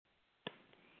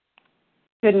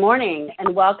Good morning,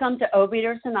 and welcome to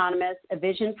Overeaters Anonymous, A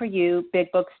Vision for You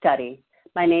Big Book Study.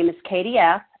 My name is Katie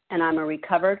F., and I'm a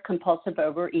recovered compulsive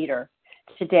overeater.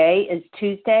 Today is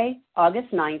Tuesday,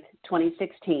 August 9th,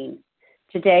 2016.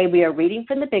 Today we are reading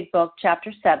from the Big Book,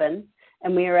 Chapter 7,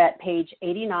 and we are at page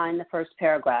 89, the first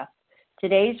paragraph.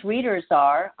 Today's readers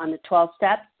are, on the 12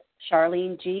 Steps,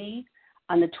 Charlene G.,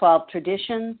 on the 12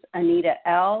 Traditions, Anita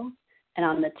L., and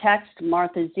on the text,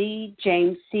 Martha Z.,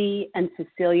 James C., and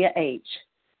Cecilia H.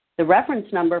 The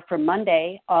reference number for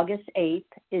Monday, August 8th,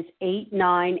 is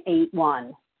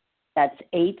 8981. That's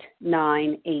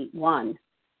 8981.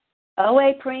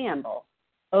 OA Preamble.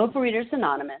 Overeaters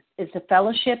Anonymous is a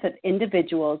fellowship of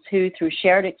individuals who, through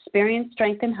shared experience,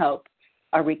 strength, and hope,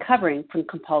 are recovering from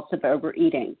compulsive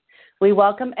overeating. We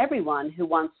welcome everyone who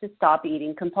wants to stop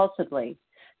eating compulsively.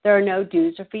 There are no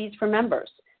dues or fees for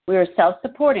members. We are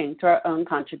self-supporting through our own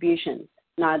contributions,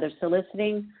 neither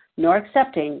soliciting nor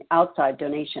accepting outside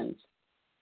donations.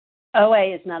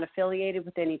 OA is not affiliated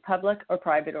with any public or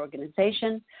private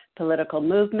organization, political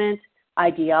movement,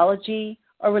 ideology,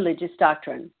 or religious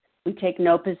doctrine. We take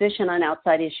no position on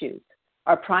outside issues.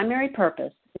 Our primary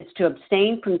purpose is to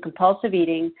abstain from compulsive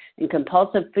eating and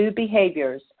compulsive food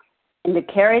behaviors and to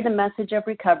carry the message of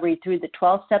recovery through the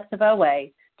 12 steps of OA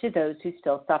to those who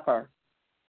still suffer.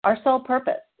 Our sole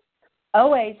purpose.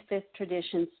 OA's fifth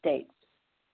tradition states,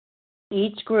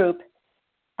 each group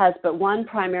has but one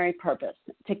primary purpose,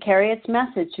 to carry its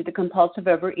message to the compulsive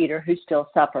overeater who still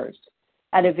suffers.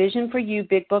 At A Vision for You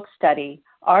Big Book Study,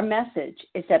 our message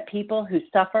is that people who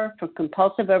suffer from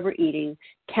compulsive overeating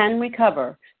can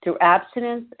recover through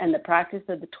abstinence and the practice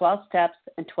of the 12 steps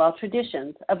and 12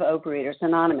 traditions of Overeaters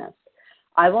Anonymous.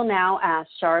 I will now ask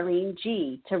Charlene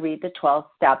G. to read the 12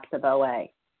 steps of OA.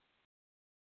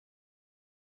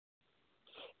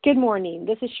 Good morning.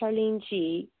 This is Charlene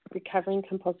G., recovering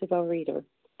compulsive overeater.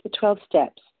 The 12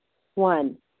 steps.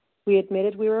 1. We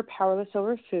admitted we were powerless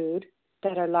over food,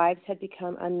 that our lives had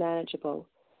become unmanageable.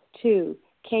 2.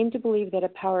 Came to believe that a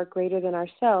power greater than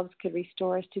ourselves could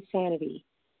restore us to sanity.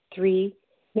 3.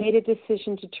 Made a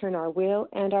decision to turn our will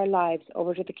and our lives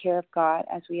over to the care of God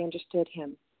as we understood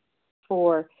Him.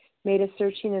 4. Made a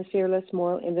searching and fearless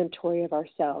moral inventory of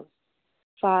ourselves.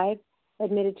 5.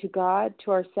 Admitted to God,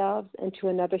 to ourselves, and to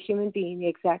another human being the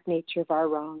exact nature of our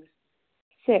wrongs.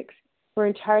 6. We're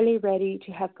entirely ready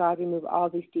to have God remove all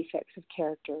these defects of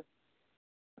character.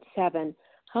 7.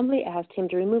 Humbly asked Him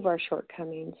to remove our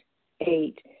shortcomings.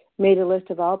 8. Made a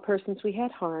list of all persons we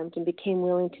had harmed and became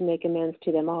willing to make amends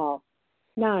to them all.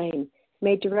 9.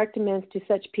 Made direct amends to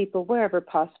such people wherever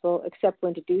possible, except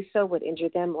when to do so would injure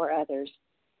them or others.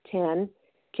 10.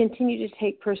 Continued to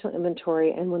take personal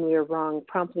inventory, and when we were wrong,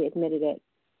 promptly admitted it.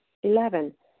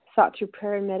 11. Sought through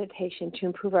prayer and meditation to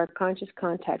improve our conscious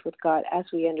contact with God as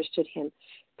we understood Him,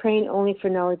 praying only for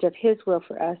knowledge of His will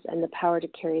for us and the power to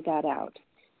carry that out.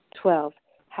 12.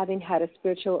 Having had a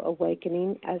spiritual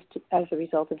awakening as a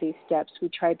result of these steps, we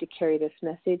tried to carry this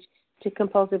message to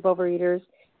compulsive overeaters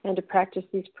and to practice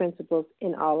these principles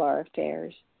in all our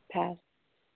affairs. Pass.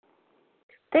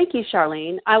 Thank you,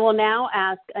 Charlene. I will now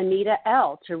ask Anita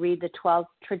L. to read the 12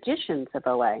 traditions of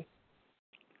OA.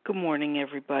 Good morning,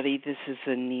 everybody. This is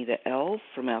Anita L.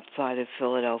 from outside of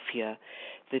Philadelphia.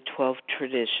 The 12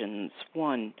 traditions.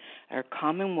 1. Our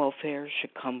common welfare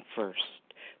should come first.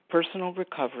 Personal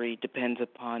recovery depends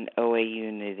upon OA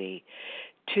unity.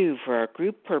 2. For our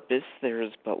group purpose, there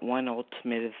is but one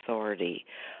ultimate authority,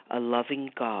 a loving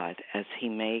God, as He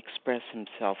may express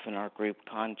Himself in our group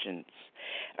conscience.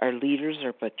 Our leaders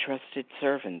are but trusted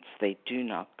servants. They do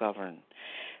not govern.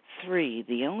 3.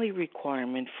 The only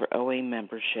requirement for OA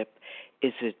membership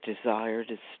is a desire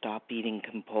to stop eating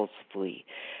compulsively.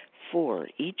 4.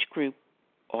 Each group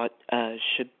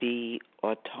should be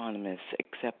autonomous,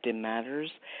 except in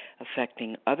matters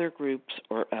affecting other groups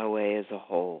or OA as a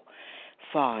whole.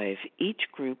 5. Each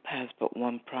group has but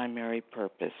one primary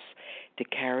purpose, to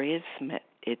carry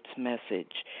its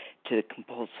message to the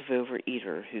compulsive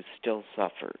overeater who still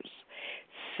suffers.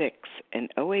 6. An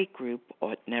OA group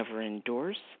ought never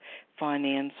endorse,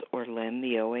 finance, or lend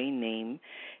the OA name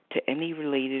to any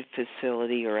related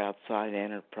facility or outside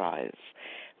enterprise,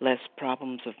 lest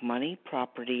problems of money,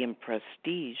 property, and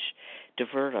prestige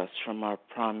divert us from our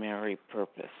primary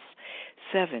purpose.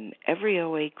 7. Every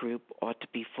OA group ought to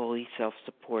be fully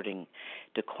self-supporting,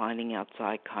 declining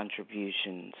outside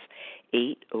contributions.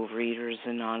 8. Overeaters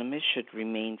Anonymous should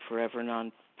remain forever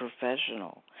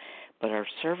non-professional, but our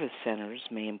service centers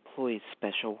may employ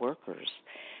special workers.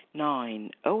 9.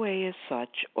 OA as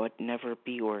such ought never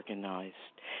be organized,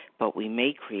 but we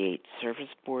may create service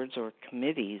boards or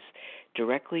committees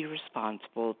directly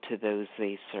responsible to those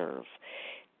they serve.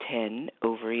 10.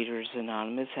 Overeaters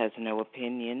Anonymous has no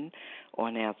opinion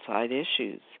on outside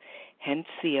issues. Hence,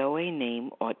 the OA name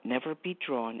ought never be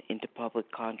drawn into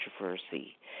public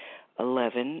controversy.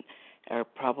 11. Our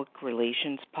public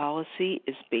relations policy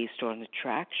is based on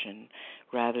attraction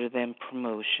rather than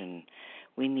promotion.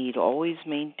 We need always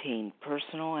maintain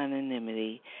personal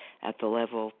anonymity at the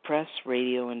level of press,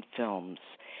 radio, and films.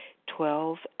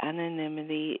 12.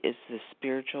 Anonymity is the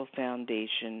spiritual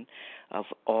foundation of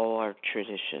all our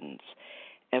traditions,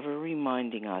 ever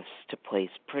reminding us to place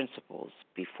principles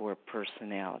before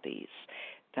personalities.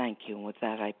 Thank you, and with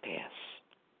that I pass.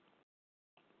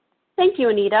 Thank you,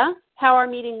 Anita. How our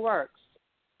meeting works.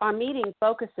 Our meeting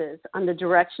focuses on the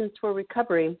directions for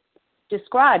recovery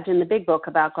described in the Big Book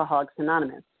of Alcoholics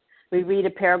Anonymous. We read a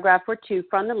paragraph or two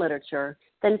from the literature,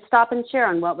 then stop and share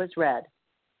on what was read.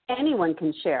 Anyone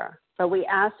can share, but we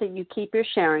ask that you keep your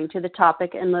sharing to the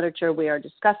topic and literature we are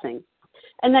discussing,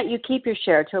 and that you keep your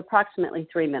share to approximately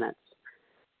 3 minutes.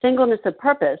 Singleness of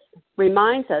purpose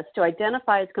reminds us to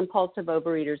identify as compulsive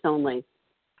overeaters only.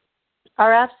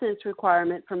 Our abstinence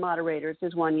requirement for moderators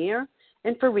is 1 year,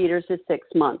 and for readers is 6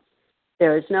 months.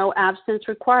 There is no abstinence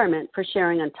requirement for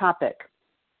sharing on topic.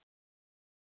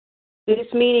 This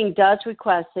meeting does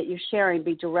request that your sharing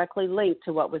be directly linked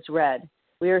to what was read.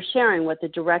 We are sharing what the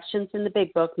directions in the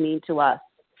Big Book mean to us.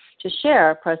 To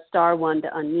share, press star 1 to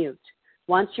unmute.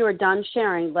 Once you are done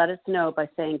sharing, let us know by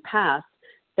saying pass,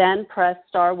 then press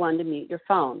star 1 to mute your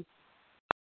phone.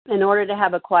 In order to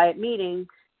have a quiet meeting,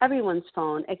 everyone's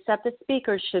phone except the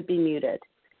speakers should be muted.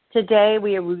 Today,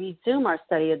 we resume our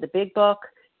study of the Big Book,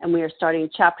 and we are starting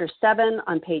Chapter 7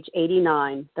 on page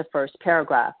 89, the first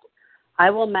paragraph. I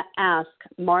will ask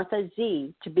Martha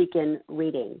Z. to begin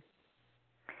reading.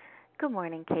 Good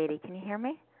morning, Katie. Can you hear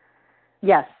me?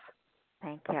 Yes.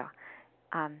 Thank you.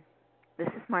 This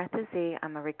is Martha Z.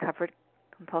 I'm a recovered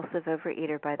compulsive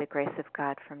overeater by the grace of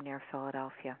God from near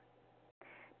Philadelphia.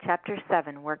 Chapter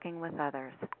 7, Working with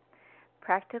Others.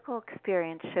 Practical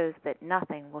experience shows that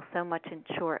nothing will so much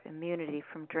ensure immunity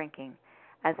from drinking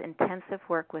as intensive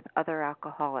work with other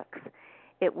alcoholics.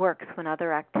 It works when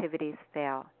other activities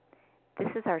fail. This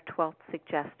is our 12th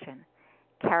suggestion.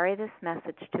 Carry this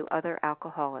message to other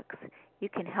alcoholics. You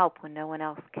can help when no one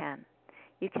else can.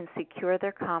 You can secure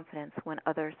their confidence when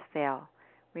others fail.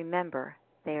 Remember,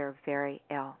 they are very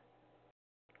ill.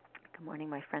 Good morning,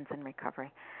 my friends in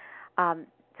recovery.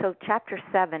 So Chapter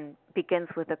 7 begins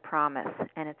with a promise,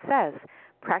 and it says,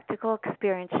 practical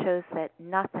experience shows that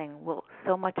nothing will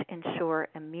so much ensure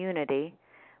immunity,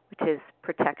 which is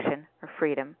protection or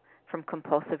freedom from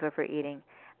compulsive overeating,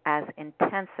 as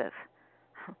intensive,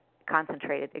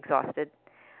 concentrated, exhausted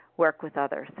work with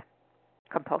others,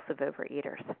 compulsive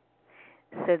overeaters.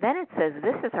 So then it says,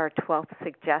 this is our 12th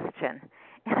suggestion.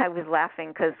 And I was laughing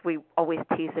because we always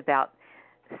tease about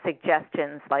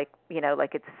suggestions like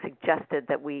it's suggested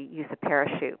that we use a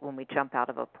parachute when we jump out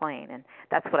of a plane. And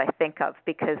that's what I think of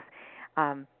because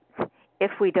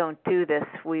if we don't do this,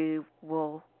 we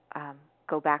will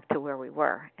go back to where we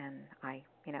were. And I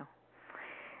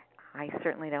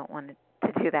certainly don't want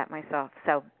to do that myself.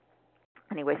 So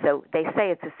anyway, so they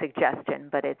say it's a suggestion,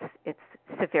 but it's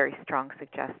a very strong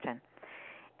suggestion.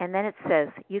 And then it says,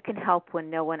 you can help when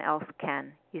no one else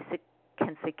can. You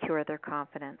can secure their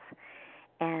confidence.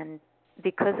 And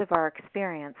because of our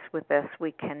experience with this,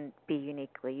 we can be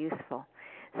uniquely useful.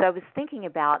 So I was thinking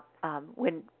about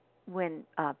when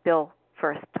Bill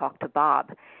first talked to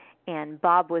Bob, and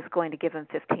Bob was going to give him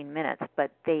 15 minutes,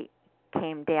 but they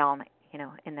came down,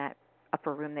 in that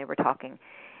upper room they were talking.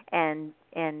 And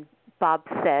Bob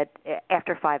said,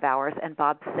 after 5 hours, and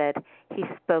Bob said, he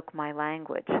spoke my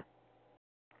language.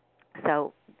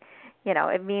 So,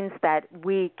 it means that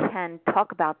we can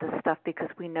talk about this stuff because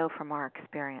we know from our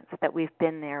experience that we've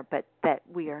been there, but that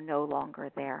we are no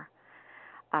longer there.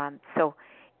 So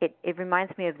it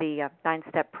reminds me of the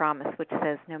 9-step promise, which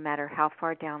says no matter how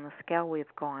far down the scale we've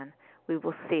gone, we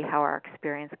will see how our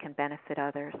experience can benefit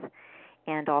others.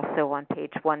 And also on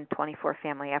page 124,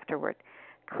 Family Afterward,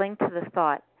 cling to the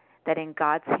thought that in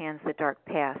God's hands the dark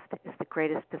past is the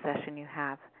greatest possession you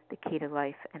have, the key to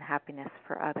life and happiness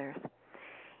for others.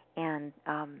 And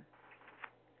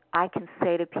I can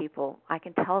say to people, I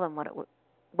can tell them what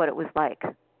it was like,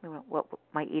 what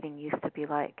my eating used to be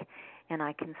like. And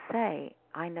I can say,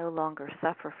 I no longer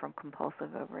suffer from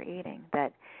compulsive overeating,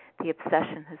 that the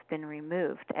obsession has been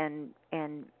removed and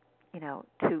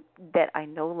that I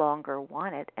no longer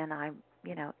want it, and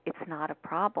it's not a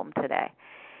problem today.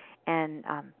 And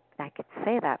I could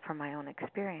say that from my own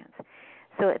experience.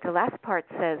 So the last part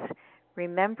says,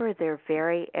 remember they're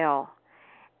very ill.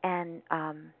 And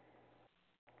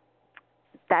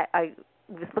that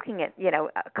was looking at,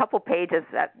 a couple pages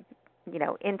that,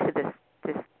 into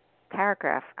this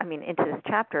paragraph, into this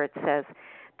chapter, it says,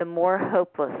 the more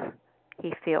hopeless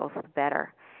he feels, the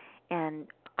better. And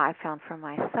I found for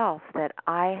myself that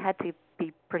I had to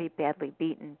be pretty badly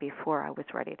beaten before I was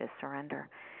ready to surrender.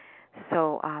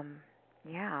 So, I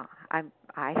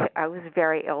was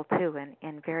very ill too,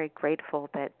 and very grateful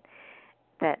that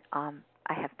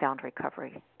I have found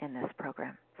recovery in this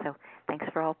program. So, thanks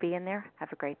for all being there.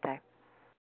 Have a great day.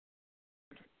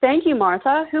 Thank you,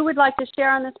 Martha. Who would like to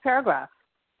share on this paragraph?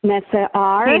 Nessa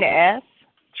R. Tina S.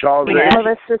 Charles H.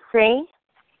 Melissa C.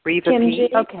 Reva Kim P. G.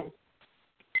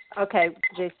 Okay,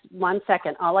 just 1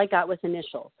 second. All I got was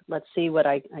initials. Let's see what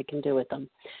I can do with them.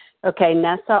 Okay,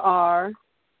 Nessa R.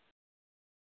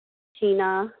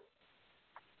 Tina.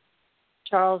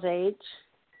 Charles H.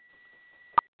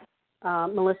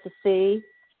 Melissa C.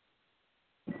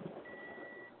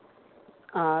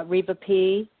 Reva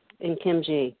P. and Kim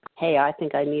G. Hey, I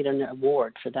think I need an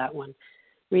award for that one.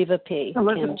 Reva P.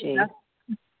 Elizabeth Kim G. S.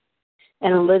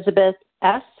 And Elizabeth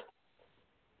S.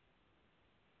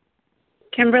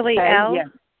 Kimberly Okay, L. yes.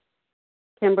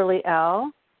 Kimberly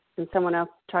L. And someone else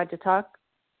tried to talk?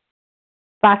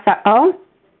 Vasa O.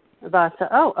 Vasa.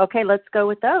 Oh, okay, let's go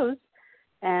with those.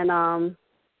 And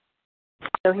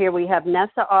so here we have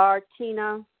Nessa R,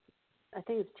 Tina, I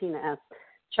think it's Tina S,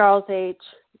 Charles H,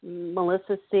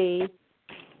 Melissa C,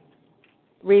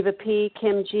 Reva P,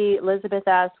 Kim G, Elizabeth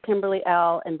S, Kimberly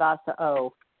L, and Vasa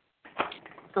O.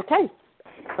 Okay,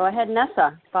 go ahead,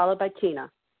 Nessa, followed by Tina.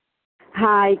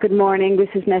 Hi, good morning. This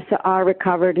is Nessa R.,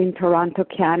 recovered in Toronto,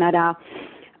 Canada.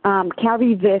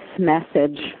 Carry this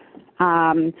message.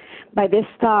 By this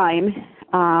time,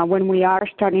 when we are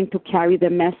starting to carry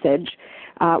the message,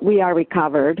 we are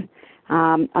recovered.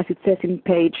 As it says in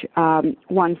page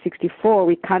 164,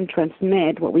 we can't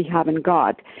transmit what we haven't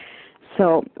got.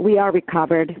 So we are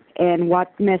recovered, and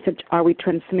what message are we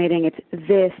transmitting? It's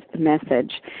this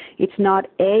message. It's not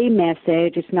a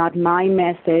message. It's not my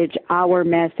message, our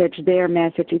message, their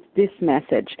message. It's this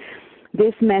message.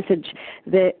 This message,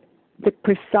 the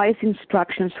precise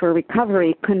instructions for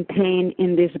recovery contained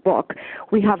in this book.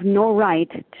 We have no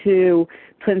right to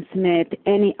transmit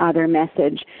any other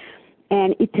message.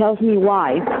 And it tells me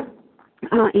why.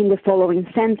 In the following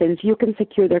sentence, you can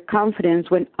secure their confidence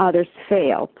when others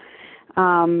fail.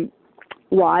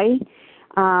 Why?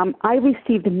 I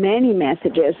received many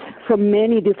messages from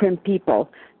many different people,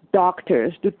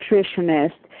 doctors,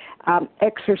 nutritionists,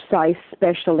 exercise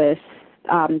specialists,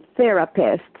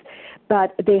 therapists,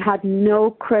 but they had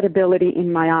no credibility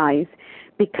in my eyes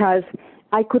because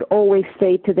I could always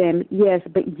say to them, yes,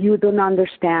 but you don't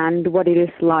understand what it is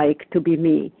like to be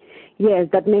me. Yes,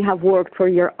 that may have worked for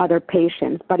your other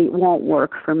patients, but it won't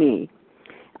work for me.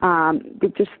 They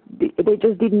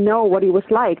just didn't know what it was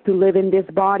like to live in this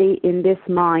body, in this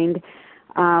mind.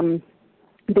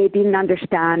 They didn't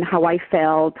understand how I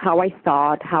felt, how I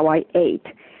thought, how I ate.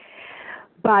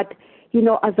 But,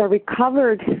 as a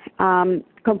recovered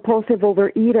compulsive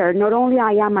overeater, not only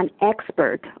I am an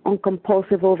expert on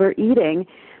compulsive overeating,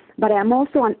 but I'm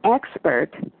also an expert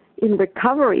in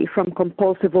recovery from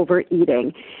compulsive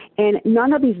overeating. And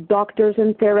none of these doctors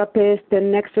and therapists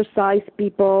and exercise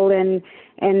people and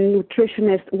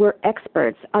nutritionists were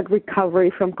experts at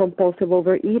recovery from compulsive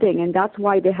overeating, and that's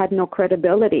why they had no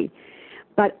credibility.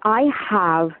 But I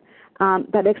have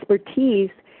that expertise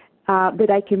that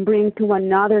I can bring to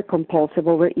another compulsive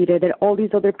overeater that all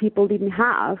these other people didn't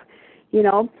have.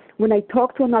 When I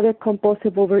talk to another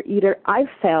compulsive overeater, I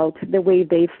felt the way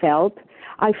they felt.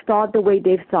 I've thought the way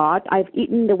they've thought. I've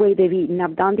eaten the way they've eaten.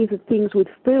 I've done these things with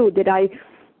food that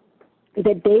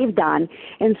they've done.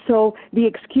 And so the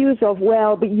excuse of,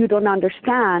 well, but you don't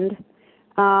understand,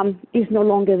 is no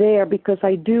longer there because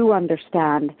I do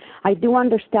understand. I do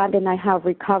understand and I have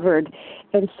recovered.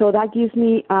 And so that gives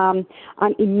me an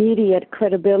immediate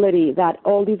credibility that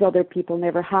all these other people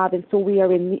never have. And so we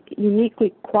are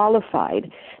uniquely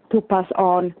qualified to pass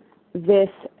on this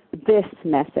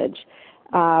message.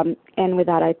 And with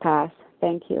that, I pass.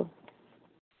 Thank you.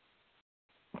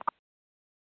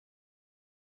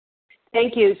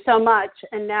 Thank you so much.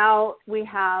 And now we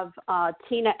have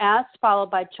Tina S., followed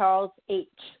by Charles H.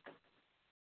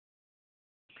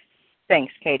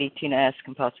 Thanks, Katie. Tina S.,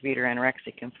 compulsive eater,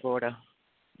 anorexic in Florida.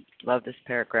 Love this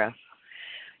paragraph.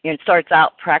 It starts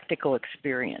out practical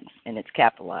experience, and it's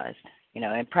capitalized.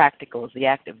 And practical is the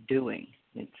act of doing.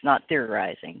 It's not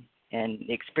theorizing. And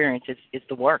the experience is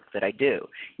the work that I do.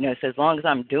 So as long as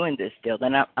I'm doing this deal,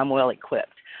 then I'm well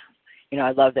equipped.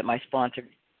 I love that my sponsor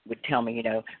would tell me,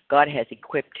 God has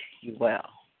equipped you well.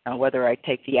 Whether I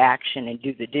take the action and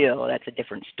do the deal, that's a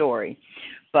different story.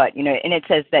 But, and it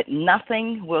says that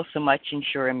nothing will so much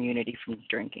ensure immunity from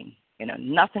drinking.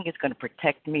 Nothing is going to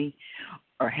protect me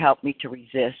or help me to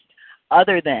resist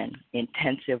other than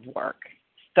intensive work,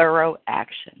 thorough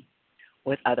action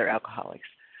with other alcoholics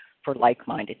for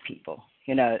like-minded people.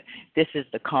 This is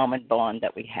the common bond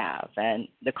that we have and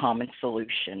the common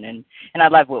solution. And I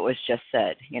love what was just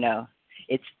said.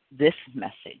 It's this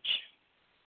message.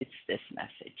 It's this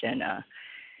message. And,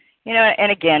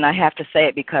 and again, I have to say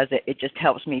it because it just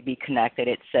helps me be connected.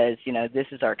 It says, this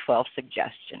is our 12th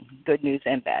suggestion, good news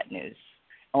and bad news,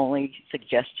 only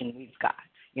suggestion we've got,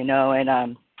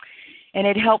 and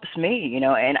it helps me,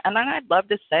 and I'd love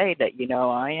to say that,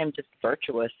 I am just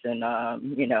virtuous and,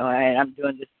 and I'm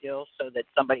doing this deal so that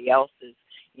somebody else is,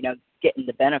 getting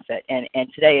the benefit. And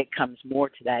today it comes more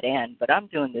to that end, but I'm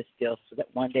doing this deal so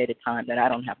that one day at a time that I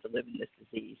don't have to live in this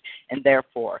disease. And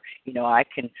therefore, I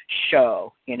can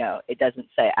show, it doesn't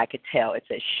say I could tell, it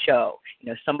says show,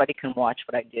 somebody can watch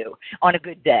what I do on a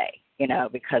good day,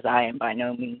 because I am by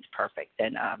no means perfect.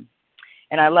 And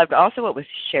I loved also what was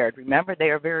shared. Remember, they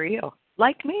are very ill.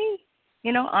 Like me,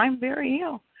 I'm very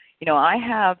ill. I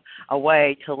have a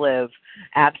way to live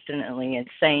abstinently and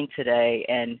sane today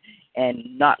and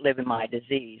not live in my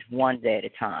disease one day at a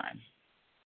time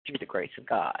through the grace of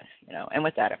God, And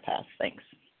with that, I pass. Thanks.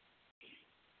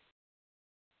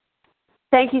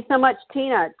 Thank you so much,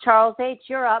 Tina. Charles H.,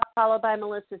 you're up, followed by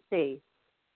Melissa C.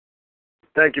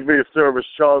 Thank you for your service.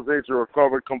 Charles H., a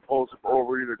recovered compulsive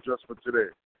overeater, just for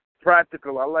today.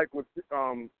 Practical. I like what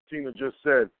Tina just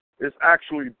said. It's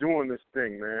actually doing this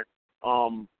thing, man.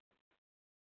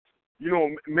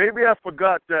 Maybe I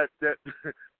forgot that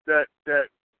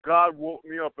God woke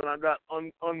me up and I got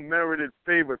unmerited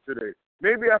favor today.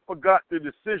 Maybe I forgot the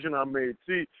decision I made.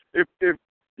 See, if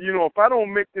I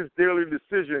don't make this daily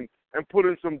decision and put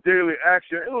in some daily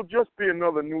action, it'll just be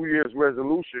another New Year's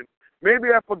resolution. Maybe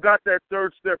I forgot that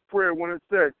third step prayer when it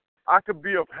said, I could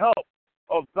be of help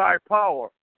of thy power.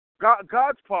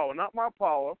 God's power, not my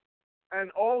power, and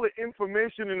all the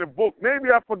information in the book.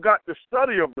 Maybe I forgot the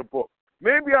study of the book.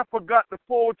 Maybe I forgot to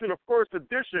forward to the first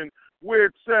edition where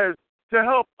it says to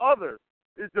help others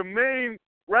is the main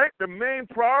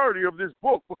priority of this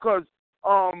book, because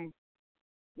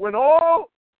when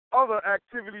all other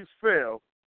activities fail,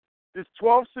 this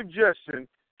 12th suggestion,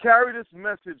 carry this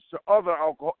message to other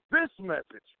alcohol. This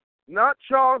message, not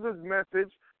Charles's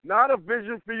message, not a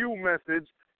Vision for You message,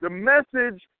 the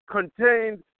message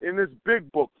contained in this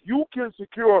big book. You can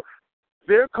secure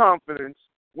their confidence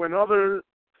when other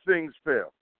things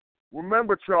fail.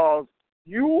 Remember, Charles,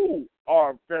 you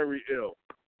are very ill.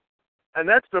 And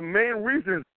that's the main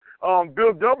reason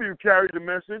Bill W. carried the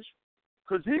message,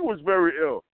 because he was very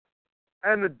ill.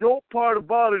 And the dope part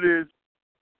about it is,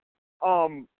 I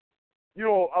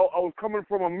was coming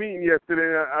from a meeting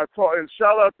yesterday, and I talked, and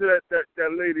shout out to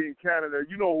that lady in Canada.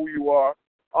 You know who you are.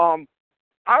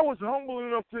 I was humble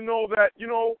enough to know that,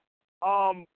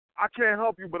 I can't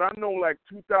help you, but I know like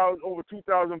over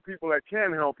 2,000 people that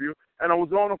can help you. And I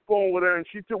was on the phone with her, and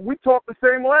we talk the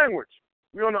same language.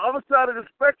 We're on the other side of the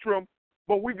spectrum,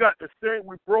 but we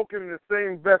broke it in the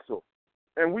same vessel.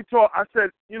 And we talk. I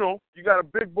said, you got a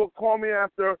big book, call me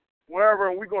after, wherever,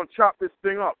 and we're going to chop this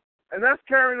thing up. And that's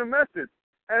carrying the message.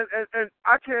 And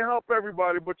I can't help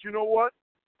everybody, but you know what?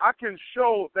 I can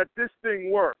show that this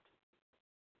thing works.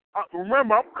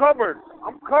 Remember, I'm covered.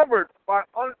 I'm covered by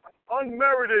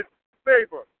unmerited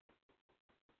favor.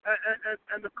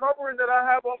 And the covering that I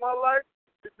have on my life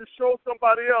is to show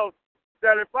somebody else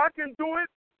that if I can do it,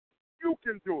 you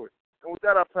can do it. And with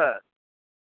that, I pass.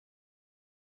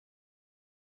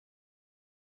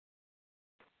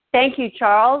 Thank you,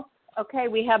 Charles. Okay,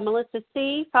 we have Melissa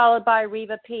C., followed by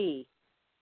Reva P.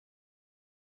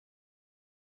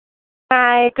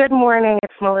 Hi, good morning.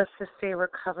 It's Melissa C.,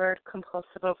 recovered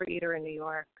compulsive overeater in New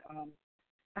York.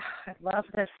 I love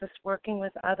this working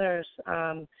with others.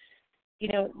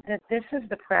 That this is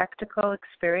the practical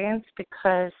experience,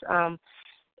 because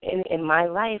in my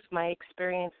life, my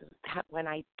experience is that when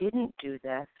I didn't do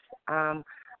this,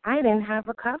 I didn't have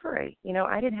recovery.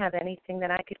 I didn't have anything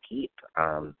that I could keep.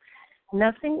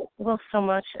 Nothing will so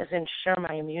much as ensure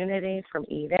my immunity from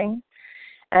eating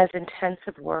as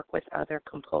intensive work with other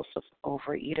compulsive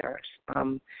overeaters.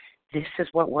 This is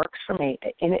what works for me.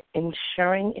 In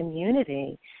ensuring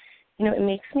immunity, it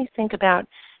makes me think about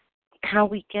how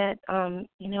we get,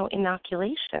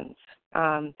 inoculations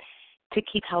to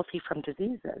keep healthy from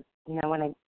diseases. When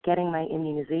I'm getting my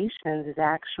immunizations is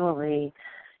actually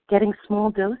getting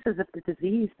small doses of the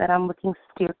disease that I'm looking to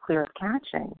steer clear of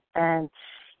catching. And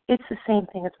it's the same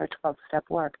thing as our 12-step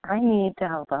work. I need to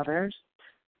help others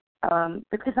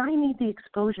because I need the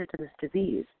exposure to this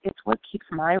disease. It's what keeps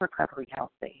my recovery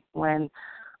healthy. When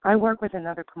I work with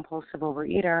another compulsive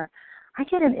overeater, I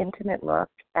get an intimate look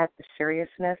at the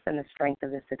seriousness and the strength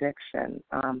of this addiction.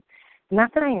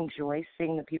 Not that I enjoy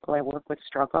seeing the people I work with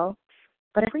struggle,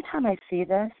 but every time I see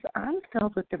this, I'm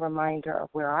filled with the reminder of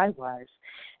where I was,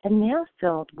 and now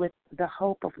filled with the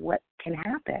hope of what can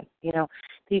happen. You know,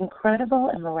 the incredible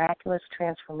and miraculous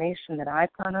transformation that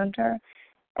I've gone under,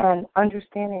 and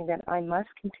understanding that I must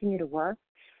continue to work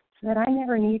so that I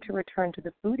never need to return to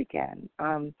the food again.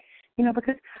 You know,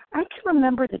 because I can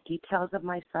remember the details of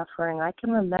my suffering. I can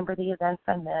remember the events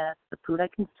I missed, the food I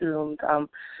consumed,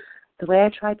 the way I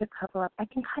tried to cover up. I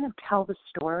can kind of tell the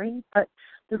story, but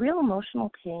the real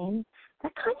emotional pain,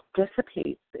 that kind of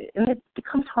dissipates, and it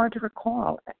becomes hard to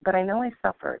recall. But I know I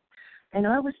suffered. I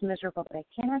know I was miserable, but I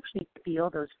can't actually feel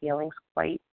those feelings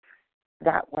quite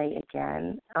that way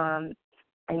again. And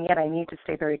yet I need to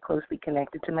stay very closely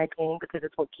connected to my pain because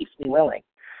it's what keeps me willing.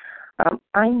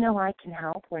 I know I can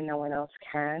help where no one else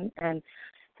can, and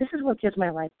this is what gives my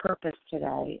life purpose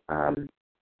today.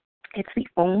 It's the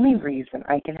only reason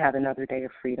I can have another day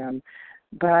of freedom,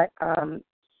 but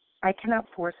I cannot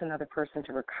force another person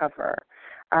to recover.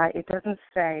 It doesn't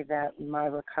say that my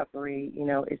recovery, you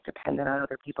know, is dependent on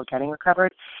other people getting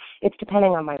recovered. It's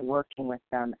depending on my working with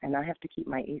them, and I have to keep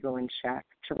my ego in check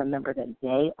to remember that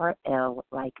they are ill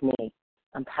like me.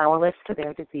 I'm powerless to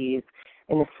their disease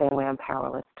in the same way I'm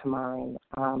powerless to mine.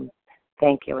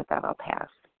 Thank you. With that, I'll pass.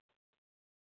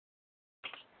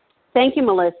 Thank you,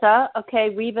 Melissa. Okay,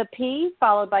 Reva P.,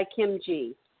 followed by Kim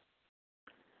G.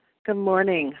 Good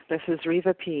morning. This is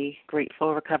Reva P.,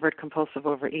 grateful, recovered compulsive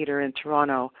overeater in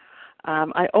Toronto.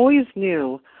 I always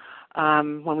knew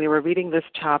when we were reading this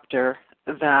chapter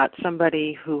that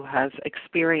somebody who has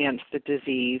experienced the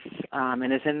disease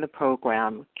and is in the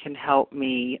program can help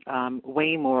me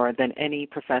way more than any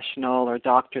professional or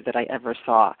doctor that I ever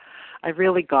saw. I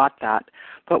really got that.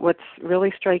 But what's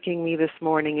really striking me this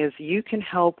morning is you can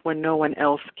help when no one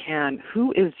else can.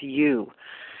 Who is you?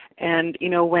 And, you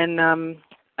know, when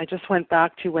I just went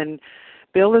back to when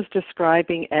Bill is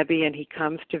describing Ebby and he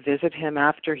comes to visit him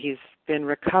after he's been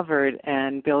recovered,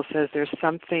 and Bill says there's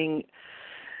something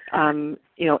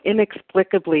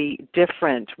inexplicably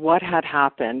different. What had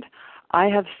happened? I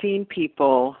have seen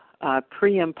people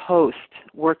pre and post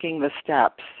working the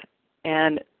steps,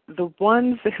 and the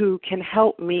ones who can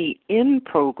help me in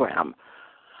program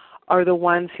are the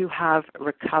ones who have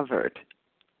recovered,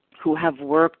 who have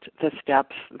worked the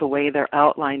steps the way they're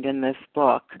outlined in this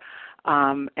book.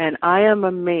 And I am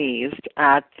amazed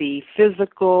at the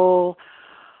physical,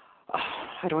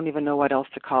 I don't even know what else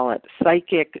to call it,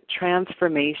 psychic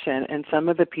transformation in some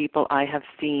of the people I have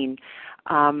seen.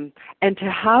 And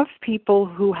to have people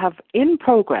who have in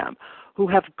program, who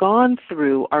have gone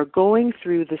through, are going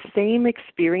through the same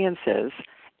experiences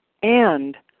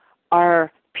and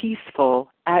are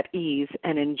peaceful, at ease,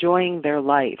 and enjoying their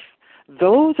life.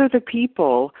 Those are the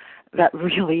people that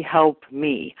really help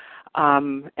me.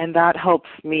 And that helps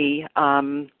me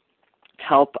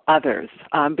help others,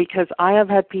 because I have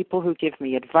had people who give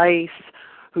me advice,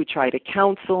 who try to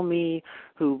counsel me,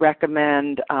 who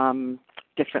recommend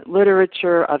different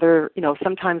literature, other,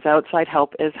 sometimes outside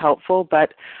help is helpful,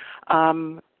 but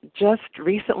just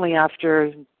recently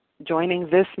after joining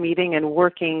this meeting and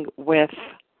working with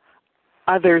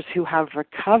others who have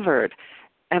recovered,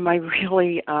 am I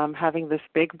really having this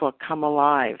big book come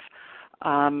alive?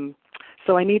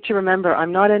 So I need to remember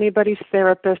I'm not anybody's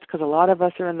therapist, because a lot of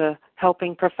us are in the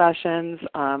helping professions.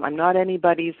 I'm not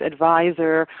anybody's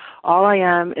advisor. All I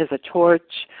am is a torch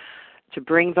to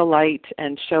bring the light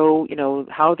and show,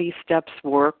 how these steps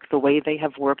work the way they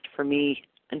have worked for me,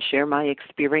 and share my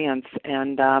experience.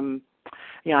 And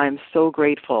I'm so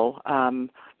grateful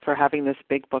for having this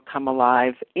big book come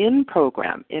alive in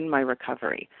program, in my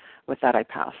recovery. With that, I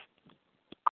pass.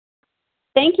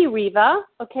 Thank you, Reva.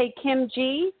 Okay, Kim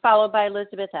G., followed by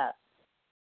Elizabeth S.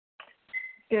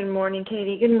 Good morning,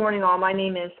 Katie. Good morning, all. My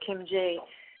name is Kim G.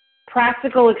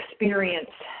 Practical experience.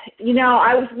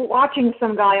 I was watching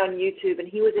some guy on YouTube, and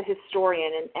he was a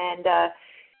historian, and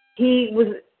he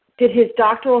did his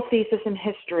doctoral thesis in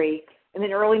history in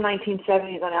the early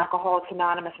 1970s on Alcoholics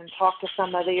Anonymous, and talked to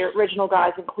some of the original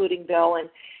guys, including Bill. And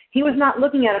he was not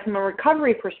looking at it from a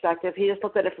recovery perspective. He just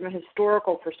looked at it from a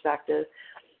historical perspective.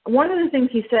 One of the things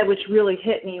he said, which really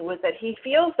hit me, was that he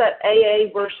feels that AA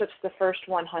worships the first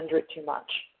 100 too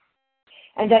much,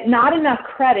 and that not enough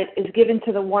credit is given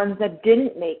to the ones that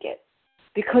didn't make it,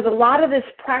 because a lot of this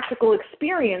practical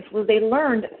experience was they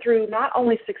learned through not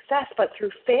only success but through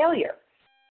failure.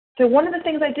 So one of the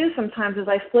things I do sometimes is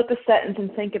I flip a sentence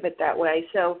and think of it that way.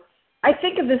 So I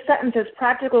think of this sentence as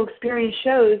practical experience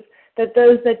shows that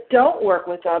those that don't work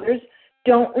with others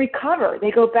don't recover.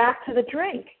 They go back to the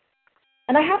drink.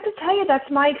 And I have to tell you, that's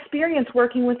my experience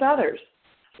working with others.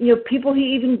 People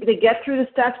they get through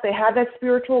the steps, they have that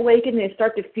spiritual awakening, they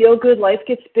start to feel good, life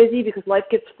gets busy because life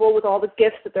gets full with all the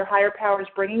gifts that their higher power is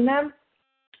bringing them,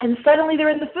 and suddenly they're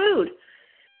in the food.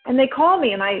 And they call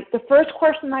me, and the first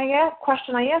question I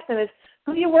ask them is,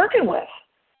 who are you working with?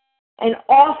 And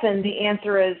often the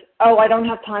answer is, oh, I don't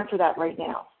have time for that right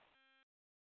now.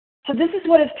 So this is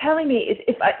what it's telling me,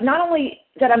 is not only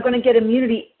that I'm going to get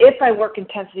immunity if I work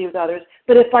intensely with others,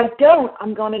 but if I don't,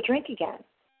 I'm going to drink again.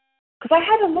 Because I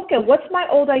had to look at what's my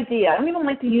old idea. I don't even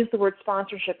like to use the word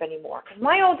sponsorship anymore. Because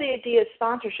my old idea of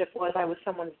sponsorship was I was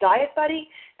someone's diet buddy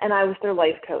and I was their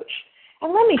life coach.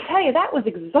 And let me tell you, that was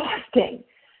exhausting.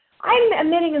 I'm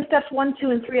admitting in steps 1, 2,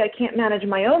 and 3 I can't manage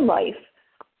my own life.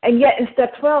 And yet in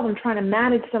step 12 I'm trying to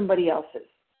manage somebody else's.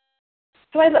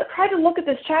 So I tried to look at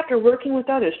this chapter, working with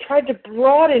others, tried to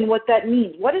broaden what that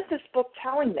means. What is this book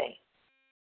telling me?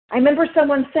 I remember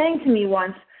someone saying to me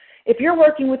once, if you're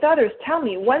working with others, tell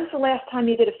me, when's the last time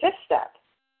you did a 5th step?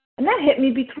 And that hit me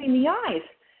between the eyes.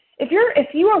 If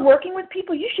you are working with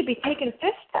people, you should be taking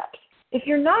 5th steps. If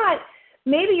you're not,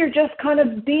 maybe you're just kind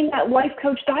of being that life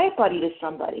coach diet buddy to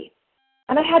somebody.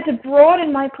 And I had to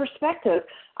broaden my perspective.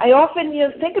 I often,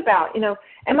 think about,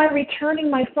 am I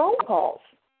returning my phone calls?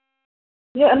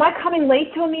 Am I coming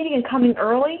late to a meeting and coming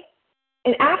early?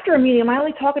 And after a meeting, am I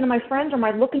only talking to my friends, or am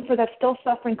I looking for that still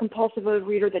suffering compulsive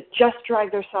overeater that just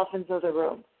dragged themselves into the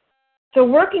room? So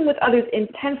working with others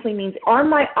intensely means, are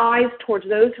my eyes towards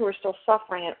those who are still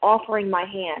suffering and offering my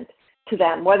hand to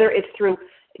them, whether it's through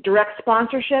direct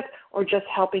sponsorship or just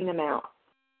helping them out?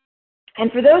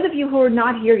 And for those of you who are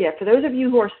not here yet, for those of you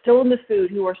who are still in the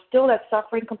food, who are still that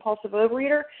suffering compulsive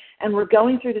overeater, and we're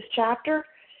going through this chapter,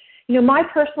 my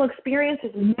personal experience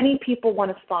is many people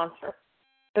want to sponsor,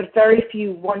 but very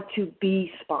few want to be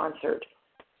sponsored.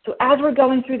 So as we're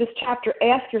going through this chapter,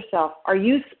 ask yourself, are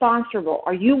you sponsorable?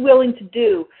 Are you willing to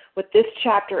do what this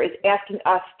chapter is asking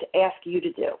us to ask you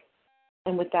to do?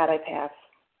 And with that, I pass.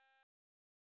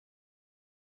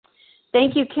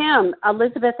 Thank you, Kim.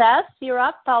 Elizabeth S., you're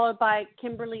up, followed by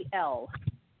Kimberly L.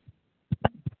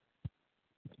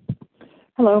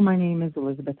 Hello, my name is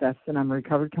Elizabeth S., and I'm a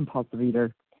recovered compulsive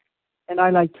eater. And I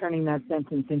like turning that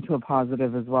sentence into a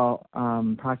positive as well.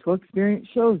 Practical experience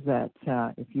shows that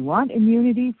if you want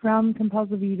immunity from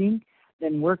compulsive eating,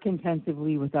 then work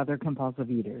intensively with other compulsive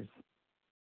eaters.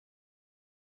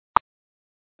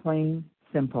 Plain,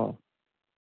 simple.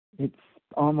 It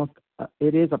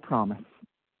is a promise.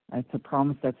 It's a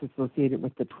promise that's associated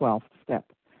with the 12th step.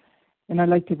 And I'd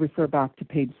like to refer back to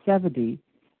page 70,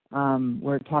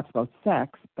 where it talks about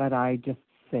sex, but I just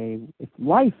say, if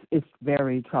life is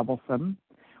very troublesome,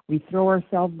 we throw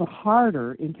ourselves the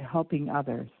harder into helping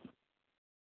others.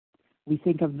 We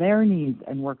think of their needs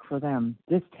and work for them.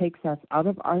 This takes us out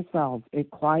of ourselves. It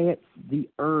quiets the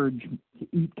urge to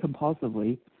eat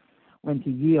compulsively, when to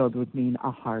yield would mean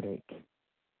a heartache.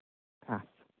 Pass.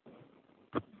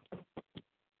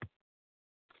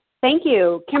 Thank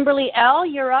you. Kimberly L.,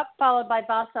 you're up, followed by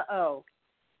Vasa O.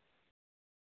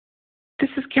 This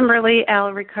is Kimberly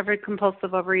L., recovered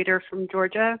compulsive overeater from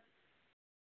Georgia.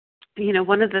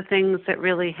 One of the things that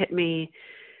really hit me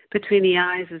between the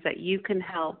eyes is that you can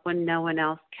help when no one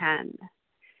else can.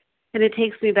 And it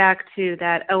takes me back to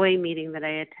that OA meeting that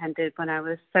I attended when I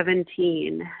was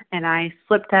 17, and I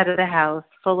slipped out of the house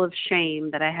full of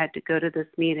shame that I had to go to this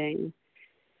meeting.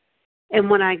 And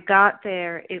when I got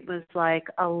there, it was like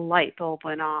a light bulb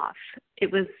went off.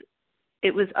 It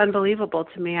was unbelievable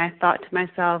to me. I thought to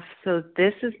myself, so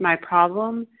this is my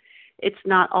problem? It's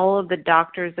not all of the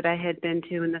doctors that I had been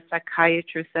to and the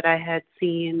psychiatrists that I had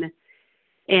seen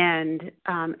and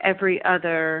every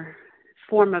other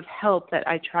form of help that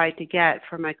I tried to get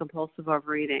for my compulsive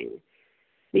overeating.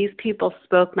 These people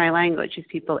spoke my language. These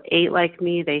people ate like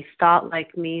me. They thought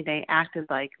like me. They acted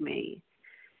like me.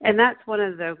 And that's one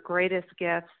of the greatest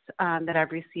gifts that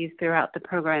I've received throughout the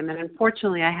program. And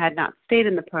unfortunately, I had not stayed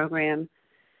in the program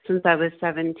since I was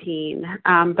 17.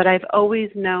 But I've always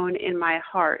known in my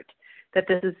heart that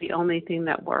this is the only thing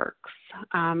that works.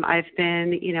 I've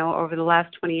been, over the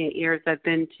last 28 years, I've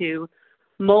been to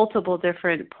multiple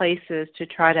different places to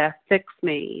try to fix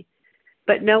me.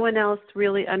 But no one else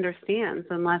really understands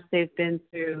unless they've been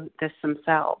through this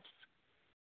themselves.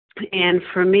 And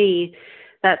for me,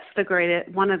 that's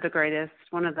one of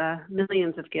the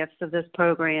millions of gifts of this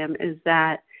program is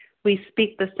that we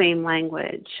speak the same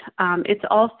language. It's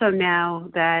also now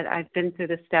that I've been through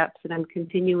the steps and I'm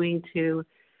continuing to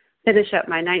finish up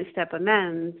my 9-step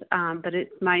amends, but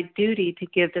it's my duty to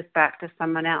give this back to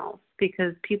someone else,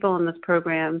 because people in this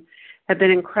program have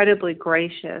been incredibly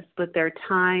gracious with their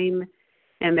time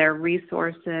and their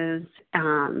resources,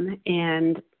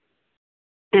 and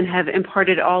have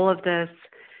imparted all of this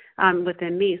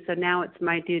within me. So now it's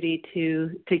my duty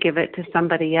to give it to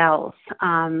somebody else,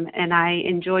 and I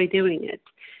enjoy doing it.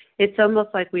 It's almost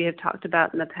like we have talked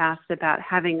about in the past about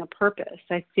having a purpose.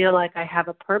 I feel like I have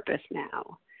a purpose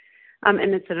now,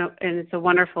 and it's a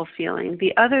wonderful feeling.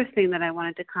 The other thing that I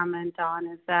wanted to comment on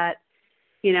is that,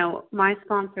 you know, my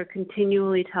sponsor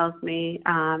continually tells me,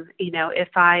 you know, if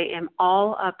I am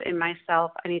all up in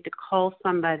myself, I need to call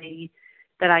somebody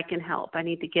that I can help. I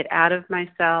need to get out of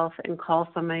myself and call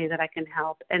somebody that I can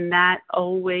help. And that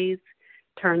always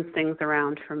turns things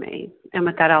around for me. And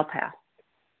with that, I'll pass.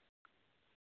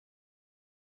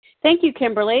 Thank you,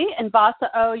 Kimberly. And Vasa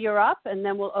O, you're up, and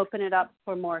then we'll open it up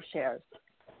for more shares.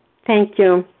 Thank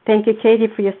you. Thank you, Katie,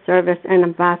 for your service. And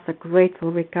I'm Vasa,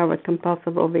 grateful, recovered,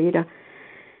 compulsive overeater,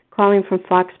 calling from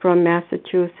Foxborough,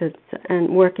 Massachusetts, and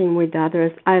working with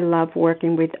others. I love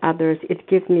working with others. It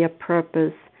gives me a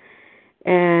purpose.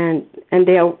 And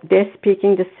they're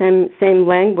speaking the same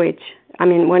language. I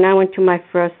mean, when I went to my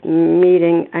first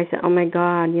meeting, I said, oh my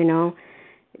God, you know,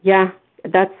 yeah,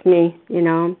 that's me, you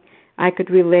know. I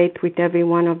could relate with every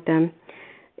one of them.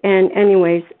 And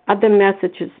anyways, other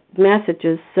messages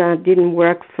didn't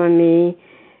work for me.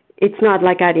 It's not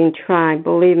like I didn't try.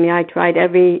 Believe me, I tried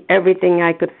everything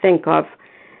I could think of.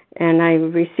 And I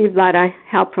received a lot of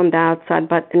help from the outside,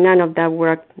 but none of that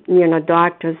worked. You know,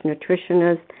 doctors,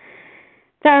 nutritionists,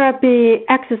 therapy,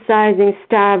 exercising,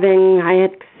 starving. I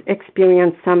had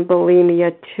experienced some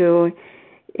bulimia too,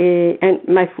 and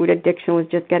my food addiction was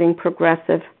just getting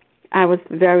progressive. I was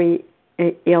a very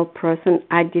ill person.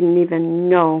 I didn't even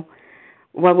know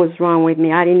what was wrong with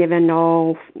me. I didn't even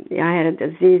know I had a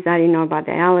disease. I didn't know about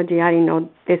the allergy. I didn't know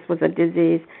this was a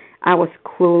disease. I was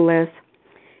clueless.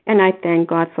 And I thank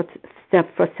God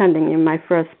for sending me my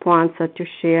first sponsor to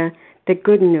share the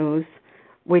good news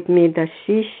with me, that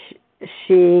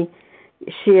she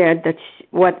shared that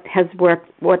what had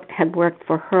worked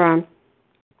for her,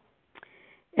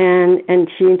 and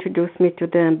she introduced me to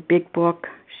the big book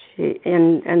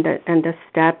and the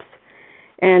steps,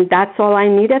 and that's all I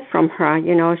needed from her.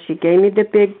 You know, she gave me the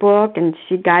big book and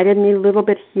she guided me a little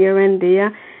bit here and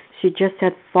there. She just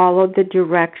said, follow the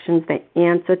directions. The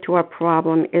answer to our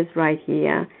problem is right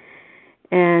here.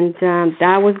 And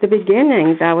that was the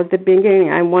beginning.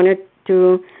 I wanted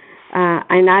to.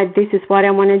 This is what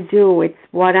I want to do. It's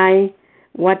what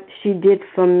she did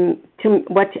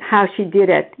how she did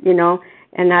it, you know,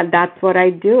 and that's what I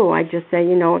do. I just say,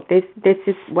 you know, this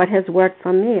is what has worked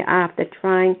for me after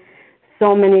trying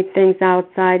so many things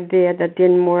outside there that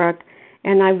didn't work.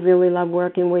 And I really love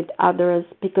working with others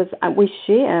because we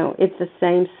share. It's the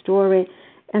same story.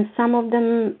 And some of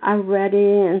them are ready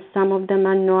and some of them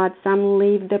are not. Some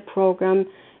leave the program.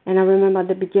 And I remember at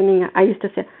the beginning, I used to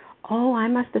say, oh, I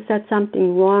must have said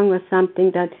something wrong or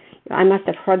something that I must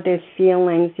have hurt their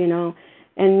feelings, you know.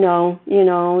 And no,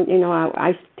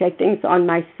 I take things on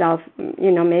myself.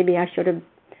 You know, maybe I shouldn't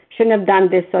have done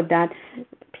this or that.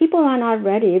 People are not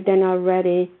ready. If they're not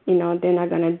ready, you know, they're not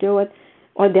going to do it,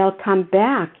 or they'll come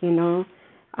back, you know.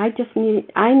 I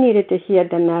needed to hear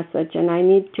the message, and I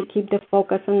need to keep the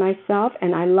focus on myself,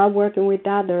 and I love working with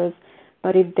others.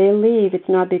 But if they leave, it's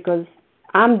not because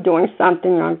I'm doing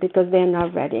something wrong, because they're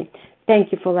not ready.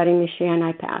 Thank you for letting me share, and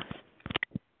I pass.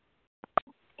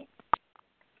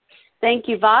 Thank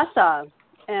you, Vasa.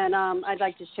 And I'd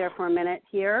like to share for a minute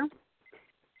here.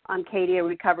 I'm Katie, a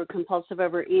recovered compulsive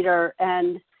overeater,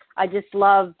 and I just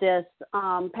love this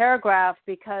paragraph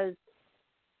because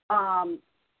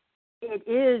it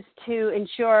is to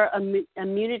ensure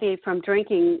immunity from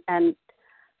drinking,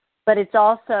 but it's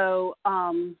also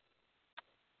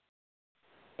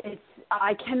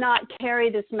I cannot carry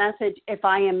this message if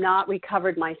I am not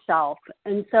recovered myself.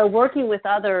 And so working with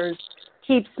others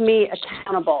keeps me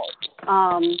accountable.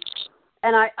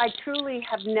 And I truly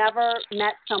have never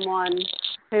met someone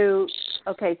who,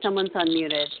 okay, someone's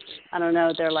unmuted. I don't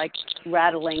know, they're like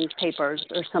rattling papers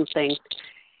or something.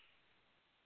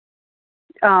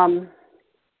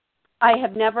 I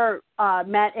have never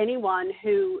met anyone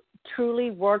who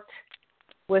truly worked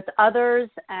with others,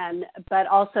 but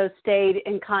also stayed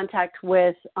in contact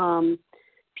with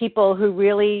people who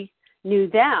really knew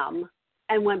them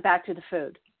and went back to the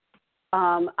food.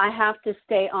 I have to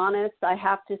stay honest. I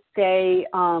have to stay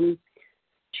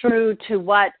true to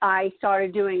what I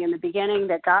started doing in the beginning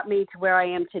that got me to where I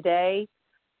am today,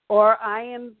 or I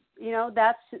am, you know,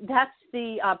 that's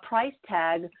the price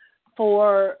tag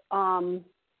for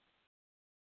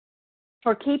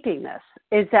for keeping this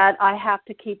is that I have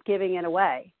to keep giving it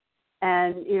away.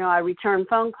 And, you know, I return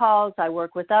phone calls, I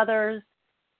work with others,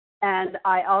 and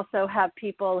I also have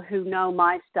people who know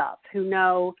my stuff, who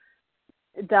know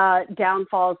the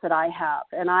downfalls that I have.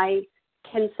 And I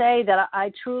can say that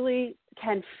I truly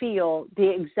can feel the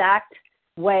exact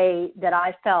way that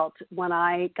I felt when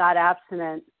I got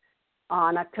abstinent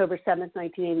on October 7th,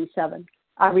 1987.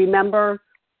 I remember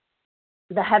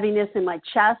the heaviness in my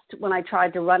chest when I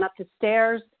tried to run up the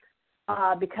stairs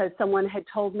because someone had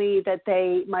told me that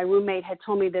my roommate had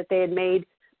told me that they had made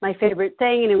my favorite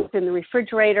thing and it was in the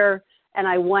refrigerator. And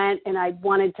I went and I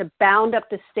wanted to bound up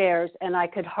the stairs and I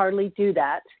could hardly do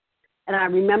that. And I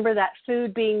remember that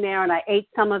food being there and I ate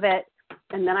some of it.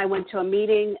 And then I went to a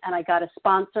meeting and I got a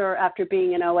sponsor after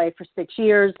being in OA for 6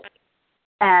 years.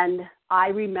 And I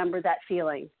remember that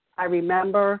feeling. I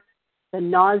remember the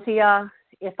nausea.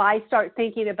 If I start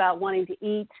thinking about wanting to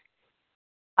eat,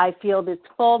 I feel this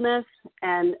fullness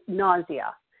and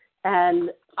nausea. And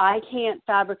I can't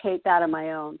fabricate that on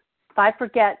my own. If I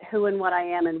forget who and what I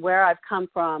am and where I've come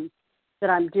from, that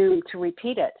I'm doomed to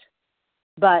repeat it.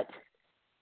 But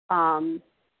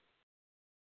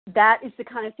that is the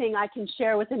kind of thing I can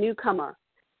share with a newcomer.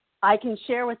 I can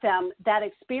share with them that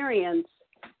experience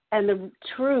and the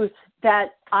truth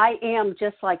that I am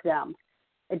just like them.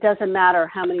 It doesn't matter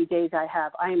how many days I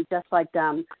have. I am just like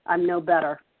them. I'm no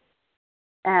better.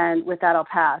 And with that, I'll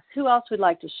pass. Who else would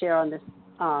like to share on this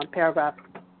paragraph?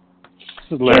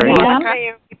 Larry.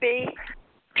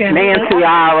 Nancy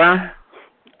Ara.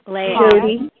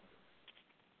 Judy.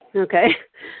 Okay.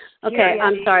 Okay,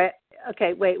 I'm sorry.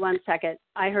 Okay, wait 1 second.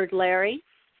 I heard Larry,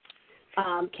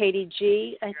 Katie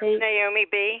G, I think. Naomi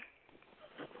B.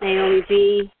 Naomi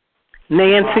B.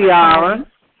 Nancy R.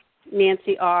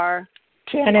 Nancy R.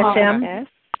 Janice M. S.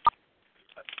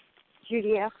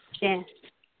 Judy F.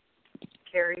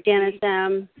 Carrie Janice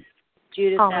M.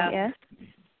 Judith F. S.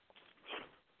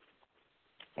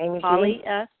 Amy G. Holly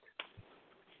S.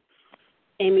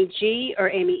 Amy G. or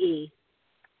Amy E?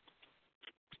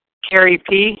 Carrie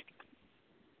P.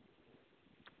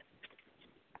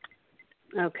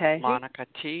 Okay. Monica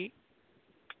T.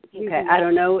 Okay, I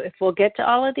don't know if we'll get to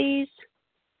all of these.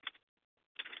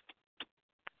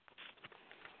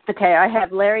 Okay, I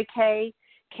have Larry K.,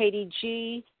 Katie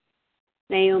G.,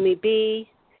 Naomi B.,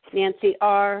 Nancy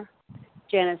R.,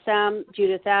 Janice M.,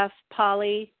 Judith F.,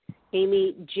 Polly,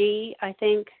 Amy G., I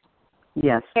think.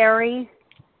 Yes. Carrie,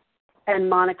 and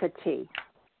Monica T.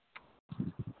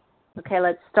 Okay,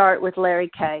 let's start with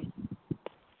Larry K.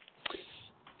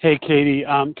 Hey, Katie,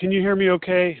 can you hear me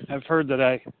okay? I've heard that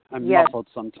I'm Yes. muffled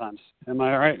sometimes. Am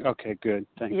I all right? Okay, good.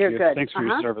 Thank You're you. good. Thanks for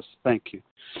your service. Thank you.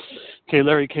 Okay,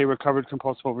 Larry K., recovered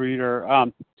compulsive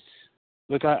overeater.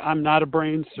 Look, I'm not a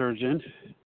brain surgeon,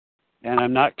 and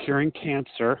I'm not curing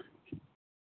cancer,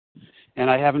 and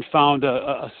I haven't found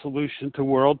a solution to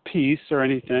world peace or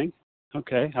anything.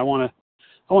 Okay, I want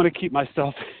to keep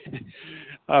myself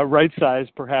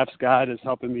right-sized. Perhaps God is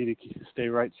helping me to stay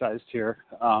right-sized here.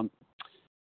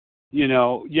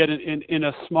 Yet in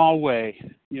a small way,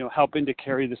 helping to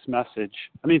carry this message.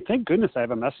 I mean, thank goodness I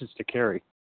have a message to carry.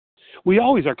 We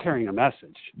always are carrying a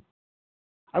message.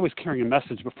 I was carrying a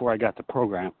message before I got the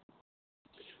program.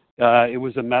 It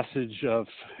was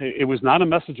not a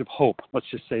message of hope, let's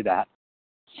just say that.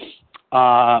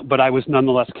 But I was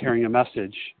nonetheless carrying a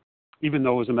message, even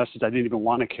though it was a message I didn't even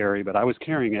want to carry, but I was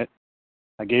carrying it.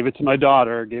 I gave it to my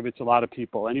daughter, gave it to a lot of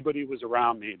people. Anybody who was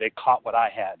around me, they caught what I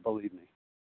had, believe me.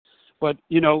 But,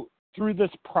 through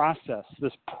this process,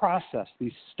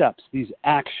 these steps, these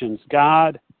actions,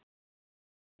 God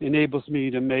enables me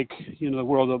to make, the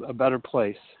world a better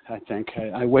place, I think.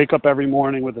 I wake up every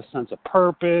morning with a sense of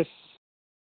purpose.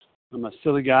 I'm a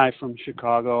silly guy from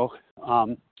Chicago,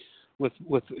 and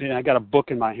I got a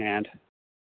book in my hand.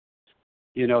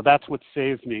 That's what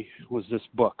saved me, was this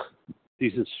book,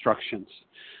 these instructions.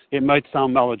 It might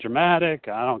sound melodramatic.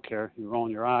 I don't care. You're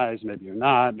rolling your eyes. Maybe you're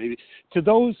not. Maybe. To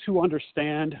those who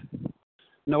understand,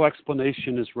 no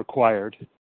explanation is required.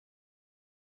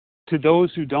 To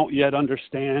those who don't yet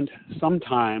understand,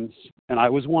 sometimes, and I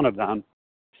was one of them,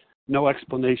 no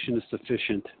explanation is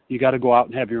sufficient. You got to go out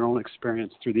and have your own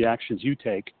experience through the actions you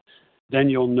take. Then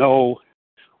you'll know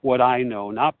what I know.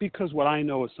 Not because what I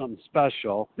know is something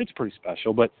special. It's pretty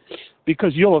special, but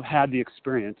because you'll have had the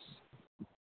experience.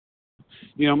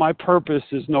 My purpose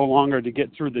is no longer to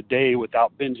get through the day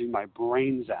without binging my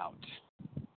brains out.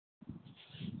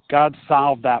 God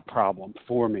solved that problem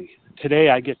for me. Today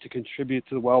I get to contribute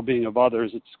to the well-being of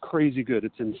others. It's crazy good.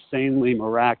 It's insanely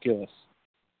miraculous.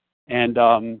 And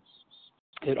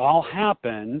it all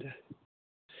happened.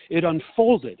 It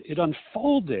unfolded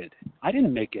I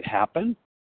didn't make it happen.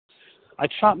 I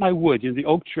chopped my wood, the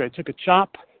oak tree. I took a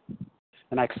chop,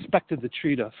 and I expected the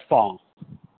tree to fall.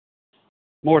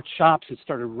 More chops. It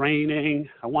started raining.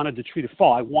 I wanted the tree to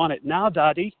fall. I want it now,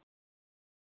 Daddy.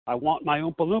 I want my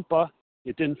Oompa Loompa.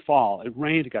 It didn't fall. It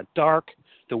rained. It got dark.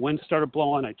 The wind started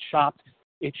blowing. I chopped.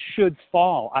 It should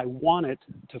fall. I want it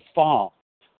to fall.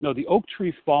 No, the oak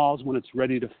tree falls when it's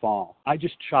ready to fall. I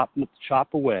just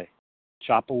chop away.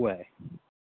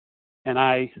 And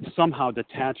I somehow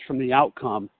detached from the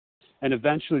outcome, and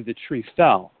eventually the tree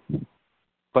fell.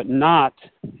 But not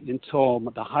until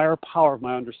the higher power of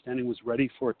my understanding was ready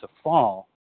for it to fall.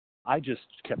 I just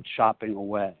kept chopping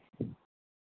away.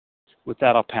 With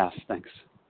that, I'll pass. Thanks.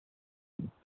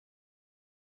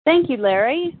 Thank you,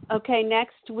 Larry. Okay,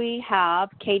 next we have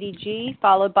Katie G,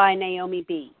 followed by Naomi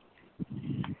B.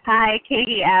 Hi,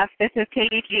 Katie F. This is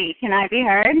Katie G. Can I be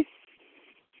heard?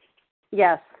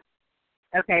 Yes.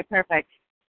 Okay, perfect.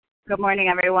 Good morning,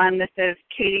 everyone. This is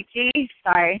Katie G.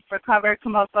 Sorry, recovered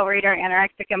compulsive overeater,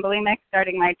 anorexic, and bulimic,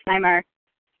 starting my timer.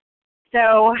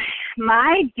 So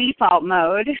my default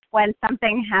mode when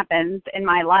something happens in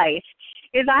my life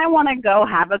is I want to go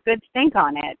have a good think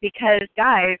on it because,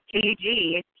 guys, Katie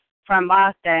G from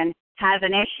Boston has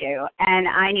an issue, and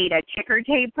I need a ticker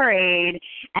tape parade,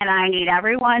 and I need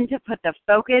everyone to put the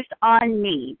focus on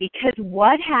me because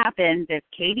what happens if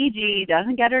Katie G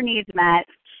doesn't get her needs met,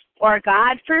 or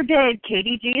God forbid,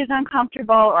 Katie G is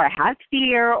uncomfortable or has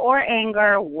fear or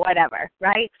anger, whatever,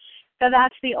 right? So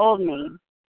that's the old me.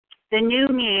 The new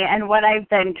me and what I've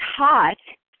been taught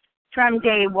from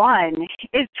day one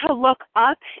is to look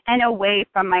up and away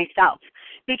from myself.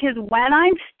 Because when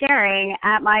I'm staring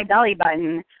at my belly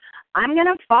button, I'm going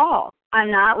to fall. I'm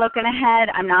not looking ahead.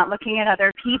 I'm not looking at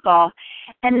other people.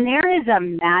 And there is a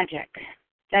magic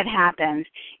that happens.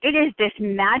 It is this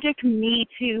magic Me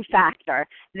Too factor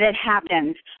that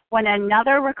happens when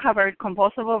another recovered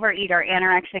compulsive overeater,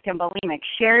 anorexic, and bulimic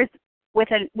shares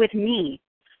with me,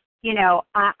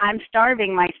 I'm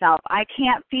starving myself. I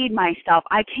can't feed myself.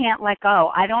 I can't let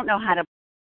go. I don't know how to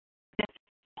put this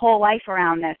whole life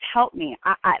around this. Help me.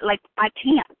 I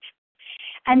can't.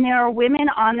 And there are women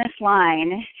on this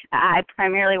line. I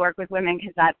primarily work with women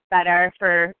because that's better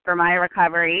for my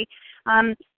recovery.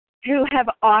 Who have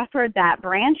offered that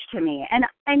branch to me. And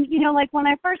when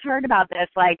I first heard about this,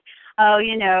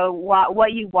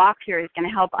 what you walk through is going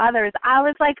to help others, I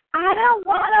was like, I don't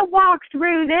want to walk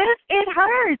through this. It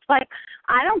hurts.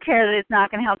 I don't care that it's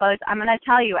not going to help others. I'm going to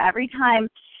tell you, every time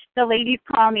the ladies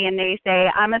call me and they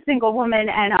say, I'm a single woman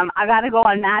and I got to go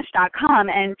on Match.com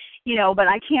and, but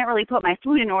I can't really put my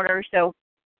food in order, so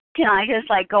can I just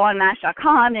go on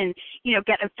Match.com and,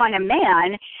 get in front of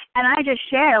man? And I just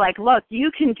share, look,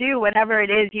 you can do whatever it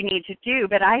is you need to do,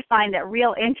 but I find that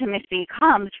real intimacy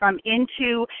comes from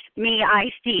Into Me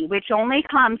I See, which only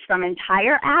comes from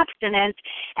entire abstinence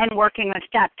and working with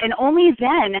steps. And only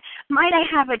then might I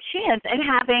have a chance at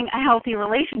having a healthy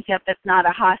relationship that's not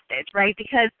a hostage, right?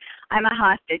 Because I'm a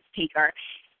hostage taker.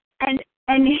 And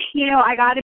I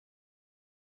got to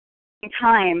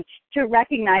time to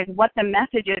recognize what the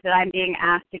message is that I'm being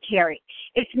asked to carry.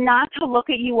 It's not to look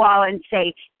at you all and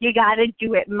say, you got to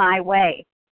do it my way.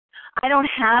 I don't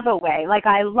have a way.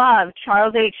 I love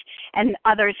Charles H. and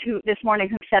others who this morning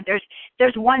who said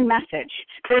there's one message,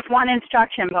 there's one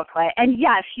instruction booklet. And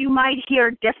yes, you might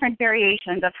hear different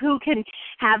variations of who can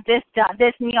have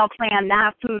this meal plan,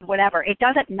 that food, whatever. It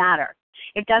doesn't matter.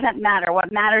 It doesn't matter.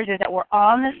 What matters is that we're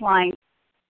all on this line.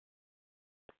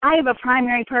 I have a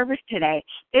primary purpose today.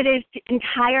 It is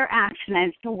entire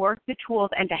abstinence to work the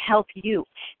tools and to help you,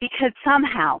 because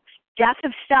somehow death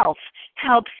of self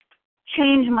helps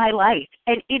change my life.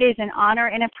 And it is an honor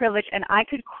and a privilege, and I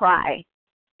could cry.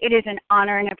 It is an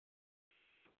honor and a privilege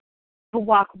to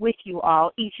walk with you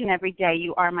all each and every day.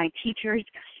 You are my teachers,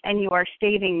 and you are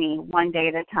saving me one day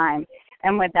at a time.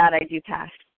 And with that, I do pass.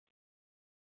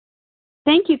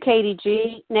 Thank you, Katie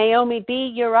G. Naomi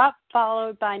B., you're up,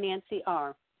 followed by Nancy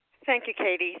R. Thank you,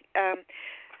 Katie.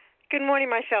 Good morning,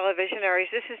 my fellow visionaries.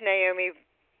 This is Naomi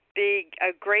B.,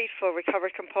 a grateful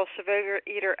recovered compulsive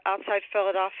overeater outside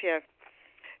Philadelphia.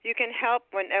 You can help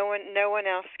when no one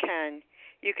else can.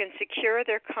 You can secure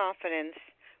their confidence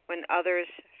when others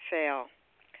fail.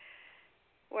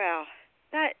 Well,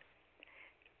 that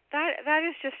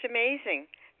is just amazing,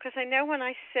 because I know when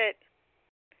I sit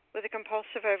with a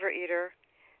compulsive overeater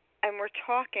and we're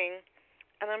talking,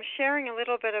 and I'm sharing a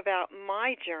little bit about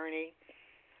my journey,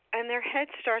 and their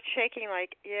heads start shaking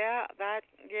yeah,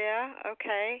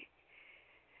 okay.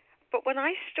 But when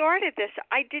I started this,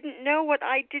 I didn't know what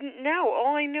I didn't know.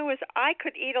 All I knew is I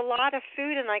could eat a lot of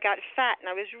food and I got fat, and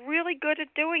I was really good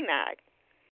at doing that.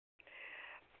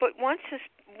 But once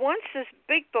this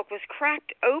big book was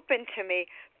cracked open to me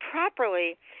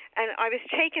properly, and I was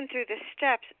taken through the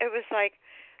steps, it was like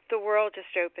the world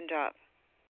just opened up.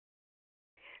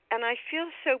 And I feel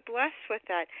so blessed with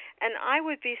that. And I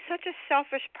would be such a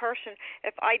selfish person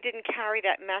if I didn't carry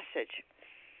that message.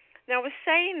 Now, with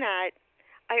saying that,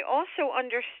 I also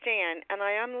understand, and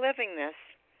I am living this,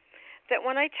 that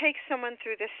when I take someone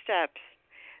through the steps,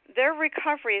 their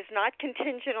recovery is not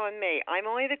contingent on me. I'm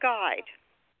only the guide,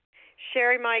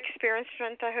 sharing my experience,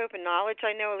 strength, I hope, and knowledge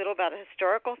I know a little about the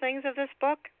historical things of this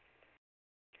book.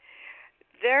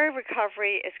 Their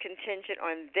recovery is contingent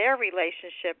on their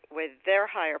relationship with their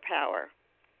higher power.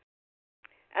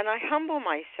 And I humble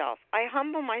myself. I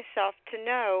humble myself to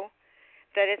know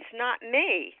that it's not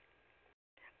me.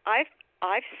 I've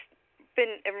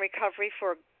been in recovery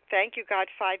for, thank you God,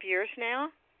 5 years now.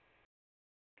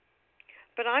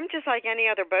 But I'm just like any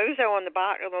other bozo on the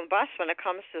bus when it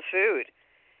comes to food.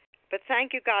 But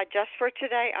thank you God, just for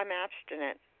today, I'm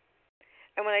abstinent.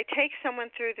 And when I take someone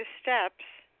through the steps,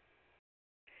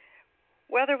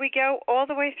 whether we go all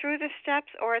the way through the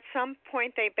steps or at some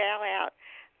point they bail out,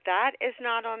 that is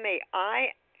not on me.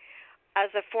 I, as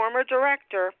a former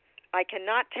director, I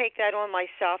cannot take that on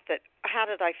myself that, how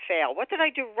did I fail? What did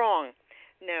I do wrong?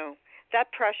 No,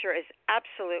 that pressure is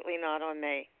absolutely not on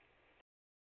me.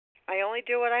 I only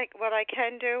do what I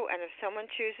can do, and if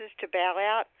someone chooses to bail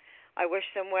out, I wish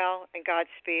them well and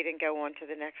Godspeed and go on to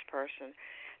the next person.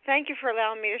 Thank you for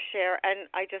allowing me to share, and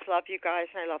I just love you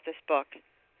guys, and I love this book.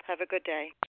 Have a good day.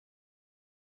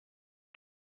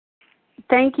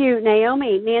 Thank you,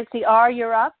 Naomi. Nancy R.,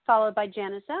 you're up, followed by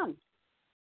Janice M.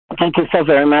 Thank you so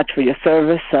very much for your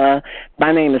service.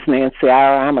 My name is Nancy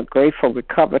R. I'm a grateful,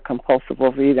 recovered, compulsive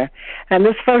overeater. And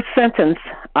this first sentence,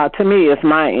 to me, is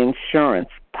my insurance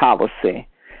policy.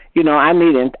 You know, I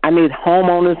need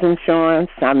homeowners insurance.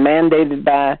 I'm mandated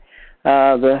by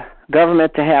the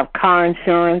government to have car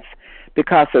insurance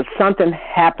because if something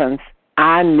happens,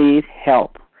 I need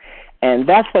help. And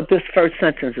that's what this first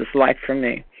sentence is like for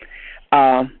me.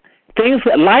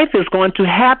 Life is going to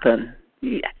happen.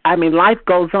 I mean, life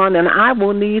goes on, and I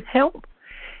will need help.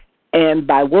 And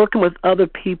by working with other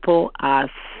people, I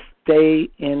stay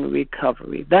in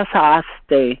recovery. That's how I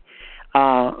stay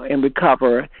in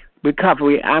recovery.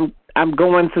 I'm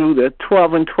going through the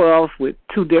 12 and 12 with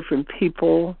two different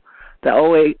people, the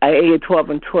AA 12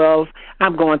 and 12.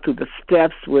 I'm going through the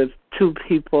steps with two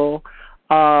people.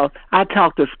 I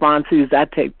talk to sponsees. I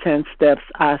take 10 steps.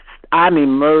 I'm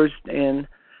immersed in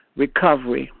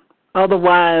recovery.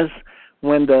 Otherwise,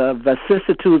 when the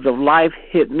vicissitudes of life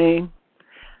hit me,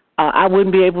 I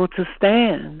wouldn't be able to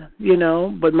stand, you know.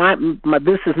 But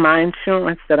this is my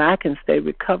insurance that I can stay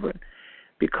recovered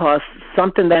because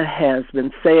something that has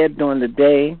been said during the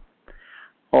day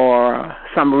or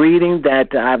some reading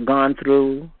that I've gone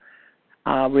through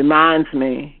reminds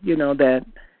me, you know, that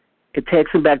it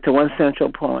takes me back to one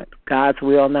central point, God's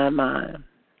will, not mine.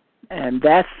 And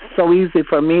that's so easy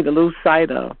for me to lose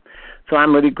sight of. So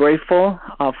I'm really grateful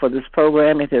for this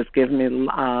program. It has given me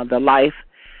the life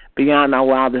beyond my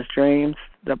wildest dreams.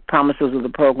 The promises of the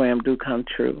program do come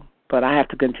true. But I have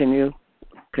to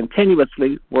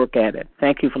continuously work at it.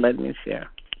 Thank you for letting me share.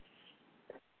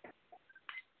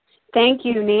 Thank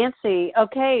you, Nancy.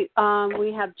 Okay,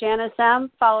 we have Janice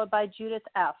M., followed by Judith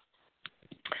F.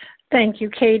 Thank you,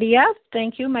 Katie F.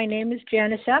 Thank you. My name is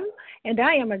Janice M., and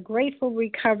I am a grateful,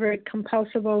 recovered,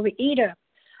 compulsive overeater.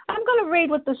 I'm going to read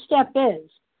what the step is.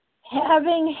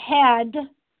 Having had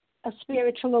a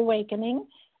spiritual awakening,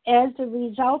 as a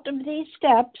result of these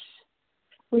steps,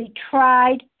 we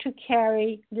tried to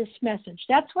carry this message.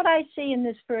 That's what I see in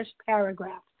this first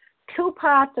paragraph. Two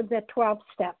parts of the 12th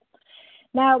step.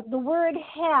 Now, the word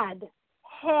had,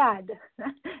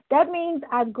 that means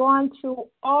I've gone through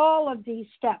all of these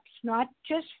steps, not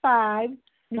just 5,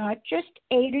 not just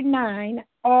 8 or 9,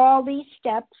 all these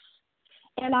steps,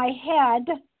 and I had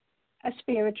a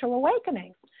spiritual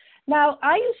awakening. Now,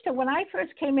 I used to, when I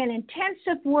first came in,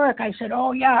 intensive work, I said,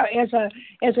 oh, yeah,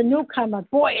 as a newcomer,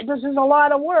 boy, this is a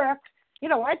lot of work. You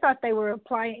know, I thought they were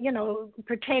applying, you know,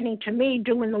 pertaining to me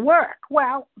doing the work.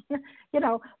 Well, you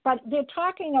know, but they're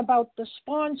talking about the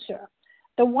sponsor,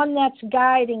 the one that's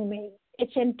guiding me.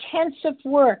 It's intensive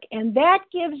work, and that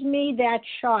gives me that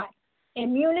shot.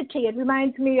 Immunity, it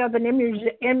reminds me of an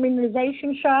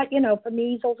immunization shot, you know, for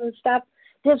measles and stuff.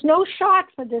 There's no shot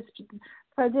for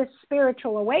this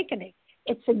spiritual awakening.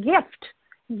 It's a gift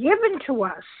given to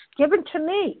us, given to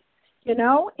me. You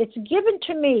know, it's given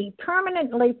to me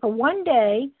permanently for one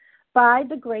day by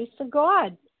the grace of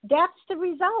God. That's the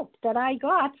result that I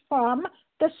got from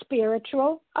the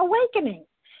spiritual awakening.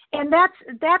 And that's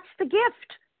the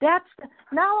gift.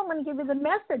 Now I'm going to give you the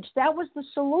message. That was the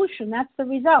solution. That's the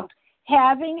result.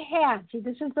 Having had, see,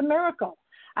 this is the miracle.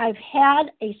 I've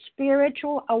had a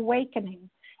spiritual awakening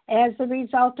as a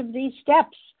result of these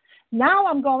steps. Now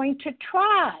I'm going to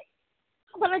try.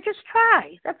 I'm going to just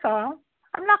try. That's all.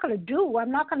 I'm not going to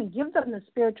give them the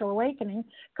spiritual awakening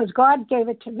because God gave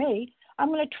it to me. I'm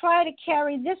going to try to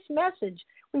carry this message.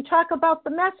 We talk about the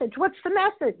message. What's the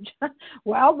message?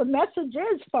 Well, the message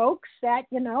is, folks, that,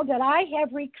 that I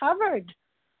have recovered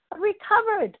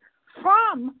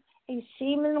from a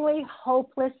seemingly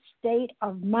hopeless state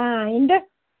of mind,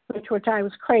 which I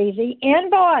was crazy,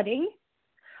 and body,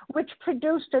 which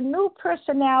produced a new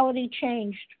personality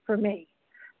change for me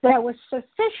that was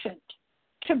sufficient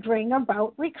to bring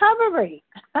about recovery.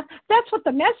 That's what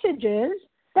the message is.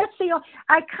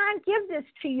 I can't give this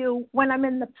to you when I'm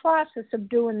in the process of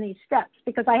doing these steps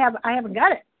because I haven't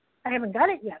got it. I haven't got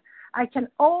it yet. I can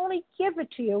only give it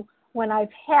to you when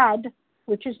I've had,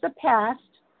 which is the past,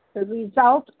 the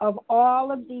result of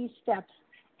all of these steps.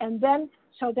 And then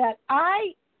so that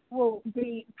I will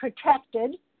be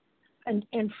protected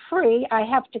and free, I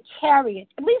have to carry it,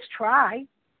 at least try.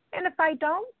 And if I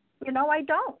don't, I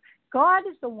don't. God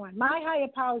is the one, my higher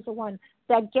power is the one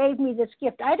that gave me this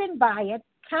gift. I didn't buy it,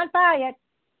 can't buy it,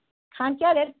 can't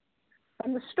get it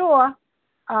from the store.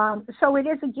 So it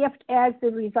is a gift as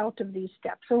the result of these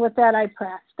steps. So with that, I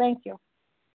pass. Thank you.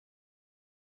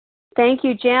 Thank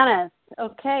you, Janice.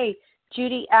 Okay,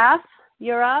 Judy F.,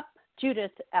 you're up.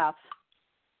 Judith F.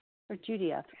 Or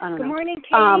Judy F. I don't know. Good morning,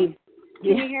 Katie.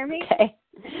 Can you hear me? Okay.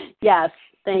 Yes,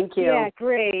 thank you. Yeah,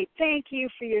 great. Thank you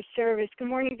for your service. Good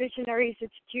morning, visionaries.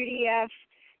 It's Judy F.,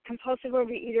 compulsive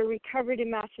overeater, recovered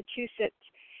in Massachusetts.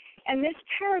 And this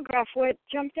paragraph, what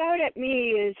jumped out at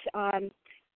me is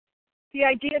the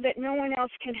idea that no one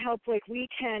else can help like we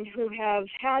can, who have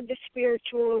had the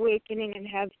spiritual awakening and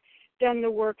have done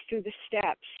the work through the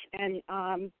steps.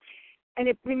 And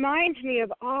it reminds me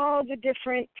of all the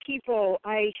different people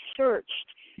I searched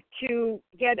to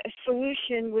get a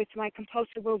solution with my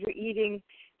compulsive overeating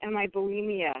and my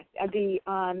bulimia.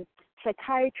 The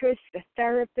psychiatrists, the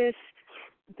therapists,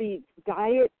 the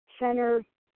diet center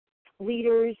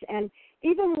leaders, and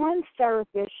even one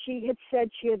therapist, she had said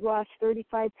she had lost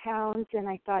 35 pounds, and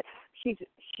I thought, she's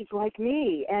like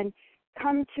me. And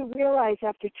come to realize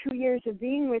after 2 years of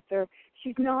being with her,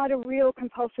 she's not a real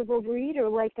compulsive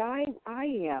overeater like I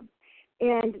am.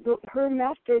 And her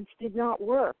methods did not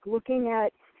work. Looking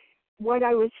at what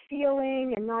I was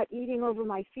feeling and not eating over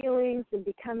my feelings and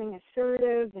becoming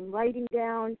assertive and writing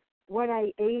down what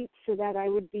I ate so that I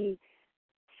would be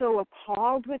so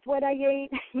appalled with what I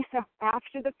ate,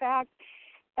 after the fact.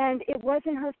 And it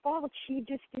wasn't her fault. She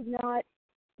just did not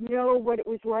know what it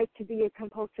was like to be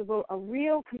a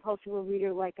real compulsive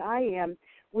overeater like I am,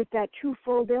 with that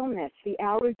twofold illness, the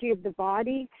allergy of the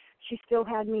body. She still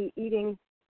had me eating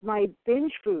my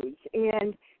binge foods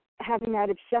and having that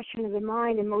obsession of the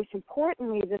mind, and most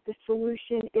importantly, that the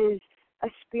solution is a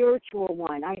spiritual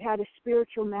one. I had a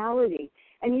spiritual malady,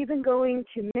 and even going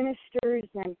to ministers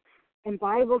and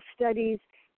Bible studies,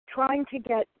 trying to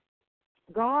get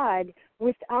God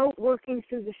without working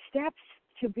through the steps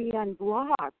to be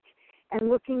unblocked, and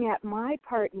looking at my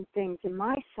part in things and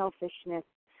my selfishness,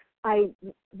 I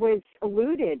was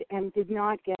eluded and did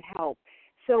not get help.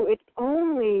 So it's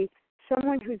only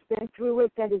someone who's been through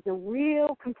it that is a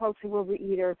real compulsive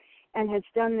overeater and has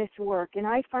done this work. And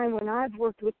I find when I've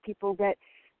worked with people that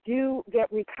do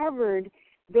get recovered,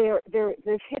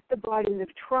 they've hit the bottom,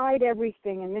 they've tried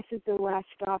everything, and this is their last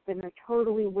stop, and they're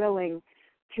totally willing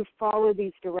to follow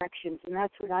these directions, and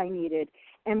that's what I needed.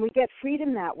 And we get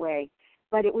freedom that way,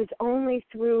 but it was only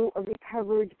through a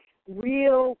recovered,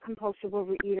 real compulsive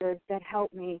overeater that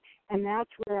helped me, and that's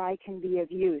where I can be of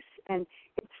use. And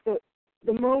it's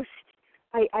the most,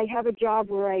 I have a job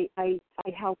where I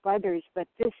help others, but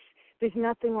there's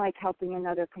nothing like helping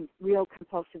another real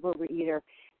compulsive overeater,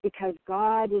 because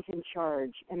God is in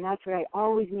charge, and that's what I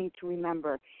always need to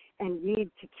remember, and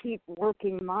need to keep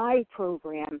working my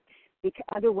program, because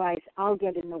otherwise I'll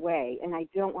get in the way, and I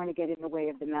don't want to get in the way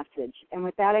of the message. And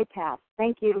with that, I pass.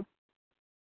 Thank you.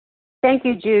 Thank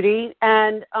you, Judy.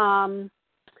 And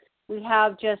we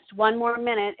have just one more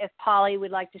minute if Polly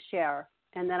would like to share.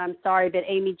 And then I'm sorry, but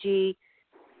Amy G.,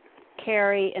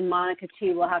 Carrie, and Monica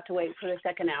T. will have to wait for the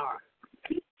second hour.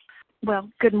 Well,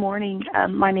 good morning.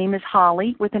 My name is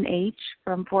Holly with an H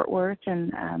from Fort Worth,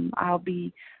 and I'll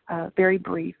be very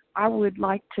brief. I would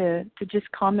like to just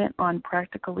comment on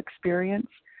practical experience.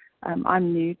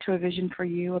 I'm new to A Vision for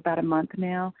You about a month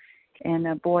now,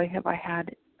 and boy, have I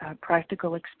had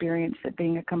practical experience at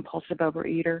being a compulsive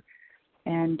overeater.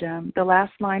 And the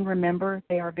last line, remember,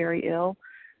 they are very ill.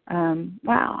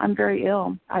 wow, I'm very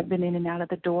ill. I've been in and out of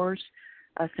the doors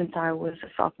since I was a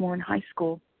sophomore in high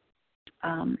school.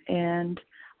 And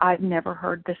I've never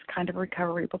heard this kind of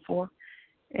recovery before.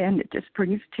 And it just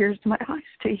brings tears to my eyes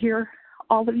to hear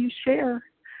all of you share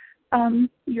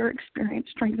your experience,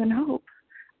 strength, and hope.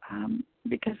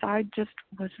 Because I just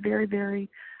was very, very,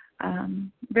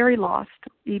 very lost,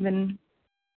 even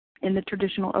in the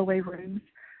traditional OA rooms.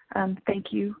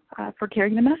 Thank you for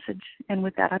carrying the message. And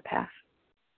with that, I pass.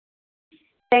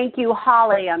 Thank you,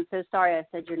 Holly. I'm so sorry I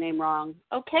said your name wrong.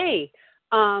 Okay.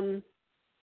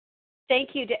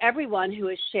 Thank you to everyone who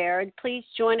has shared. Please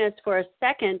join us for a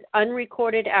second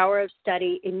unrecorded hour of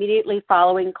study immediately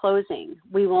following closing.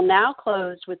 We will now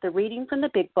close with the reading from the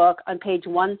Big Book on page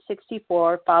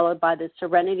 164, followed by the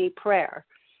Serenity Prayer.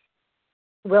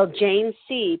 Will Jane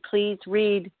C. please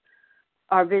read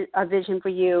our Vision for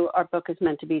You? Our book is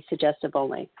meant to be suggestive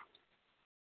only.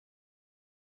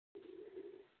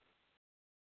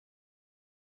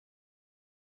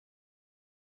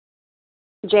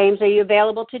 James, are you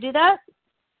available to do that?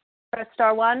 Press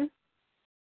star 1.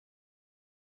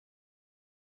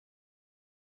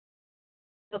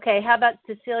 Okay, how about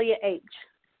Cecilia H.?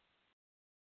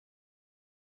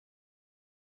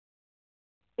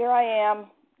 Here I am.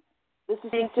 This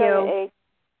is Thank Cecilia you. H.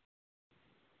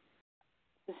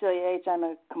 Cecilia H. I'm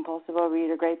a compulsive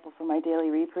overeater, grateful for my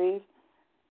daily reprieve.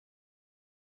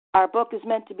 Our book is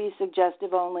meant to be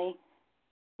suggestive only.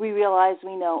 We realize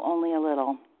we know only a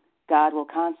little. God will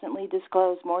constantly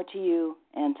disclose more to you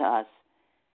and to us.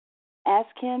 Ask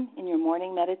Him in your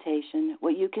morning meditation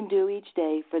what you can do each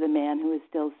day for the man who is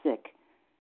still sick.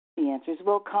 The answers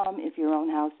will come if your own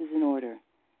house is in order.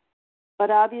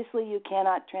 But obviously you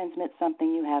cannot transmit something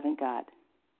you haven't got.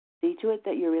 See to it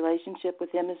that your relationship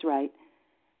with Him is right,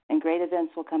 and great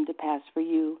events will come to pass for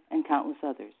you and countless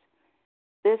others.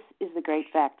 This is the great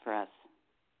fact for us.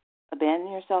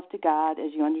 Abandon yourself to God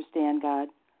as you understand God.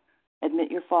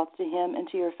 Admit your faults to Him and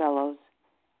to your fellows.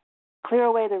 Clear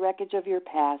away the wreckage of your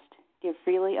past. Give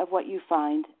freely of what you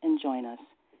find and join us.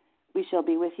 We shall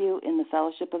be with you in the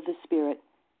fellowship of the Spirit,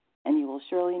 and you will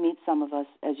surely meet some of us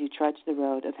as you trudge the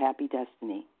road of happy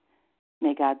destiny.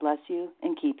 May God bless you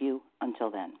and keep you until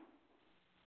then.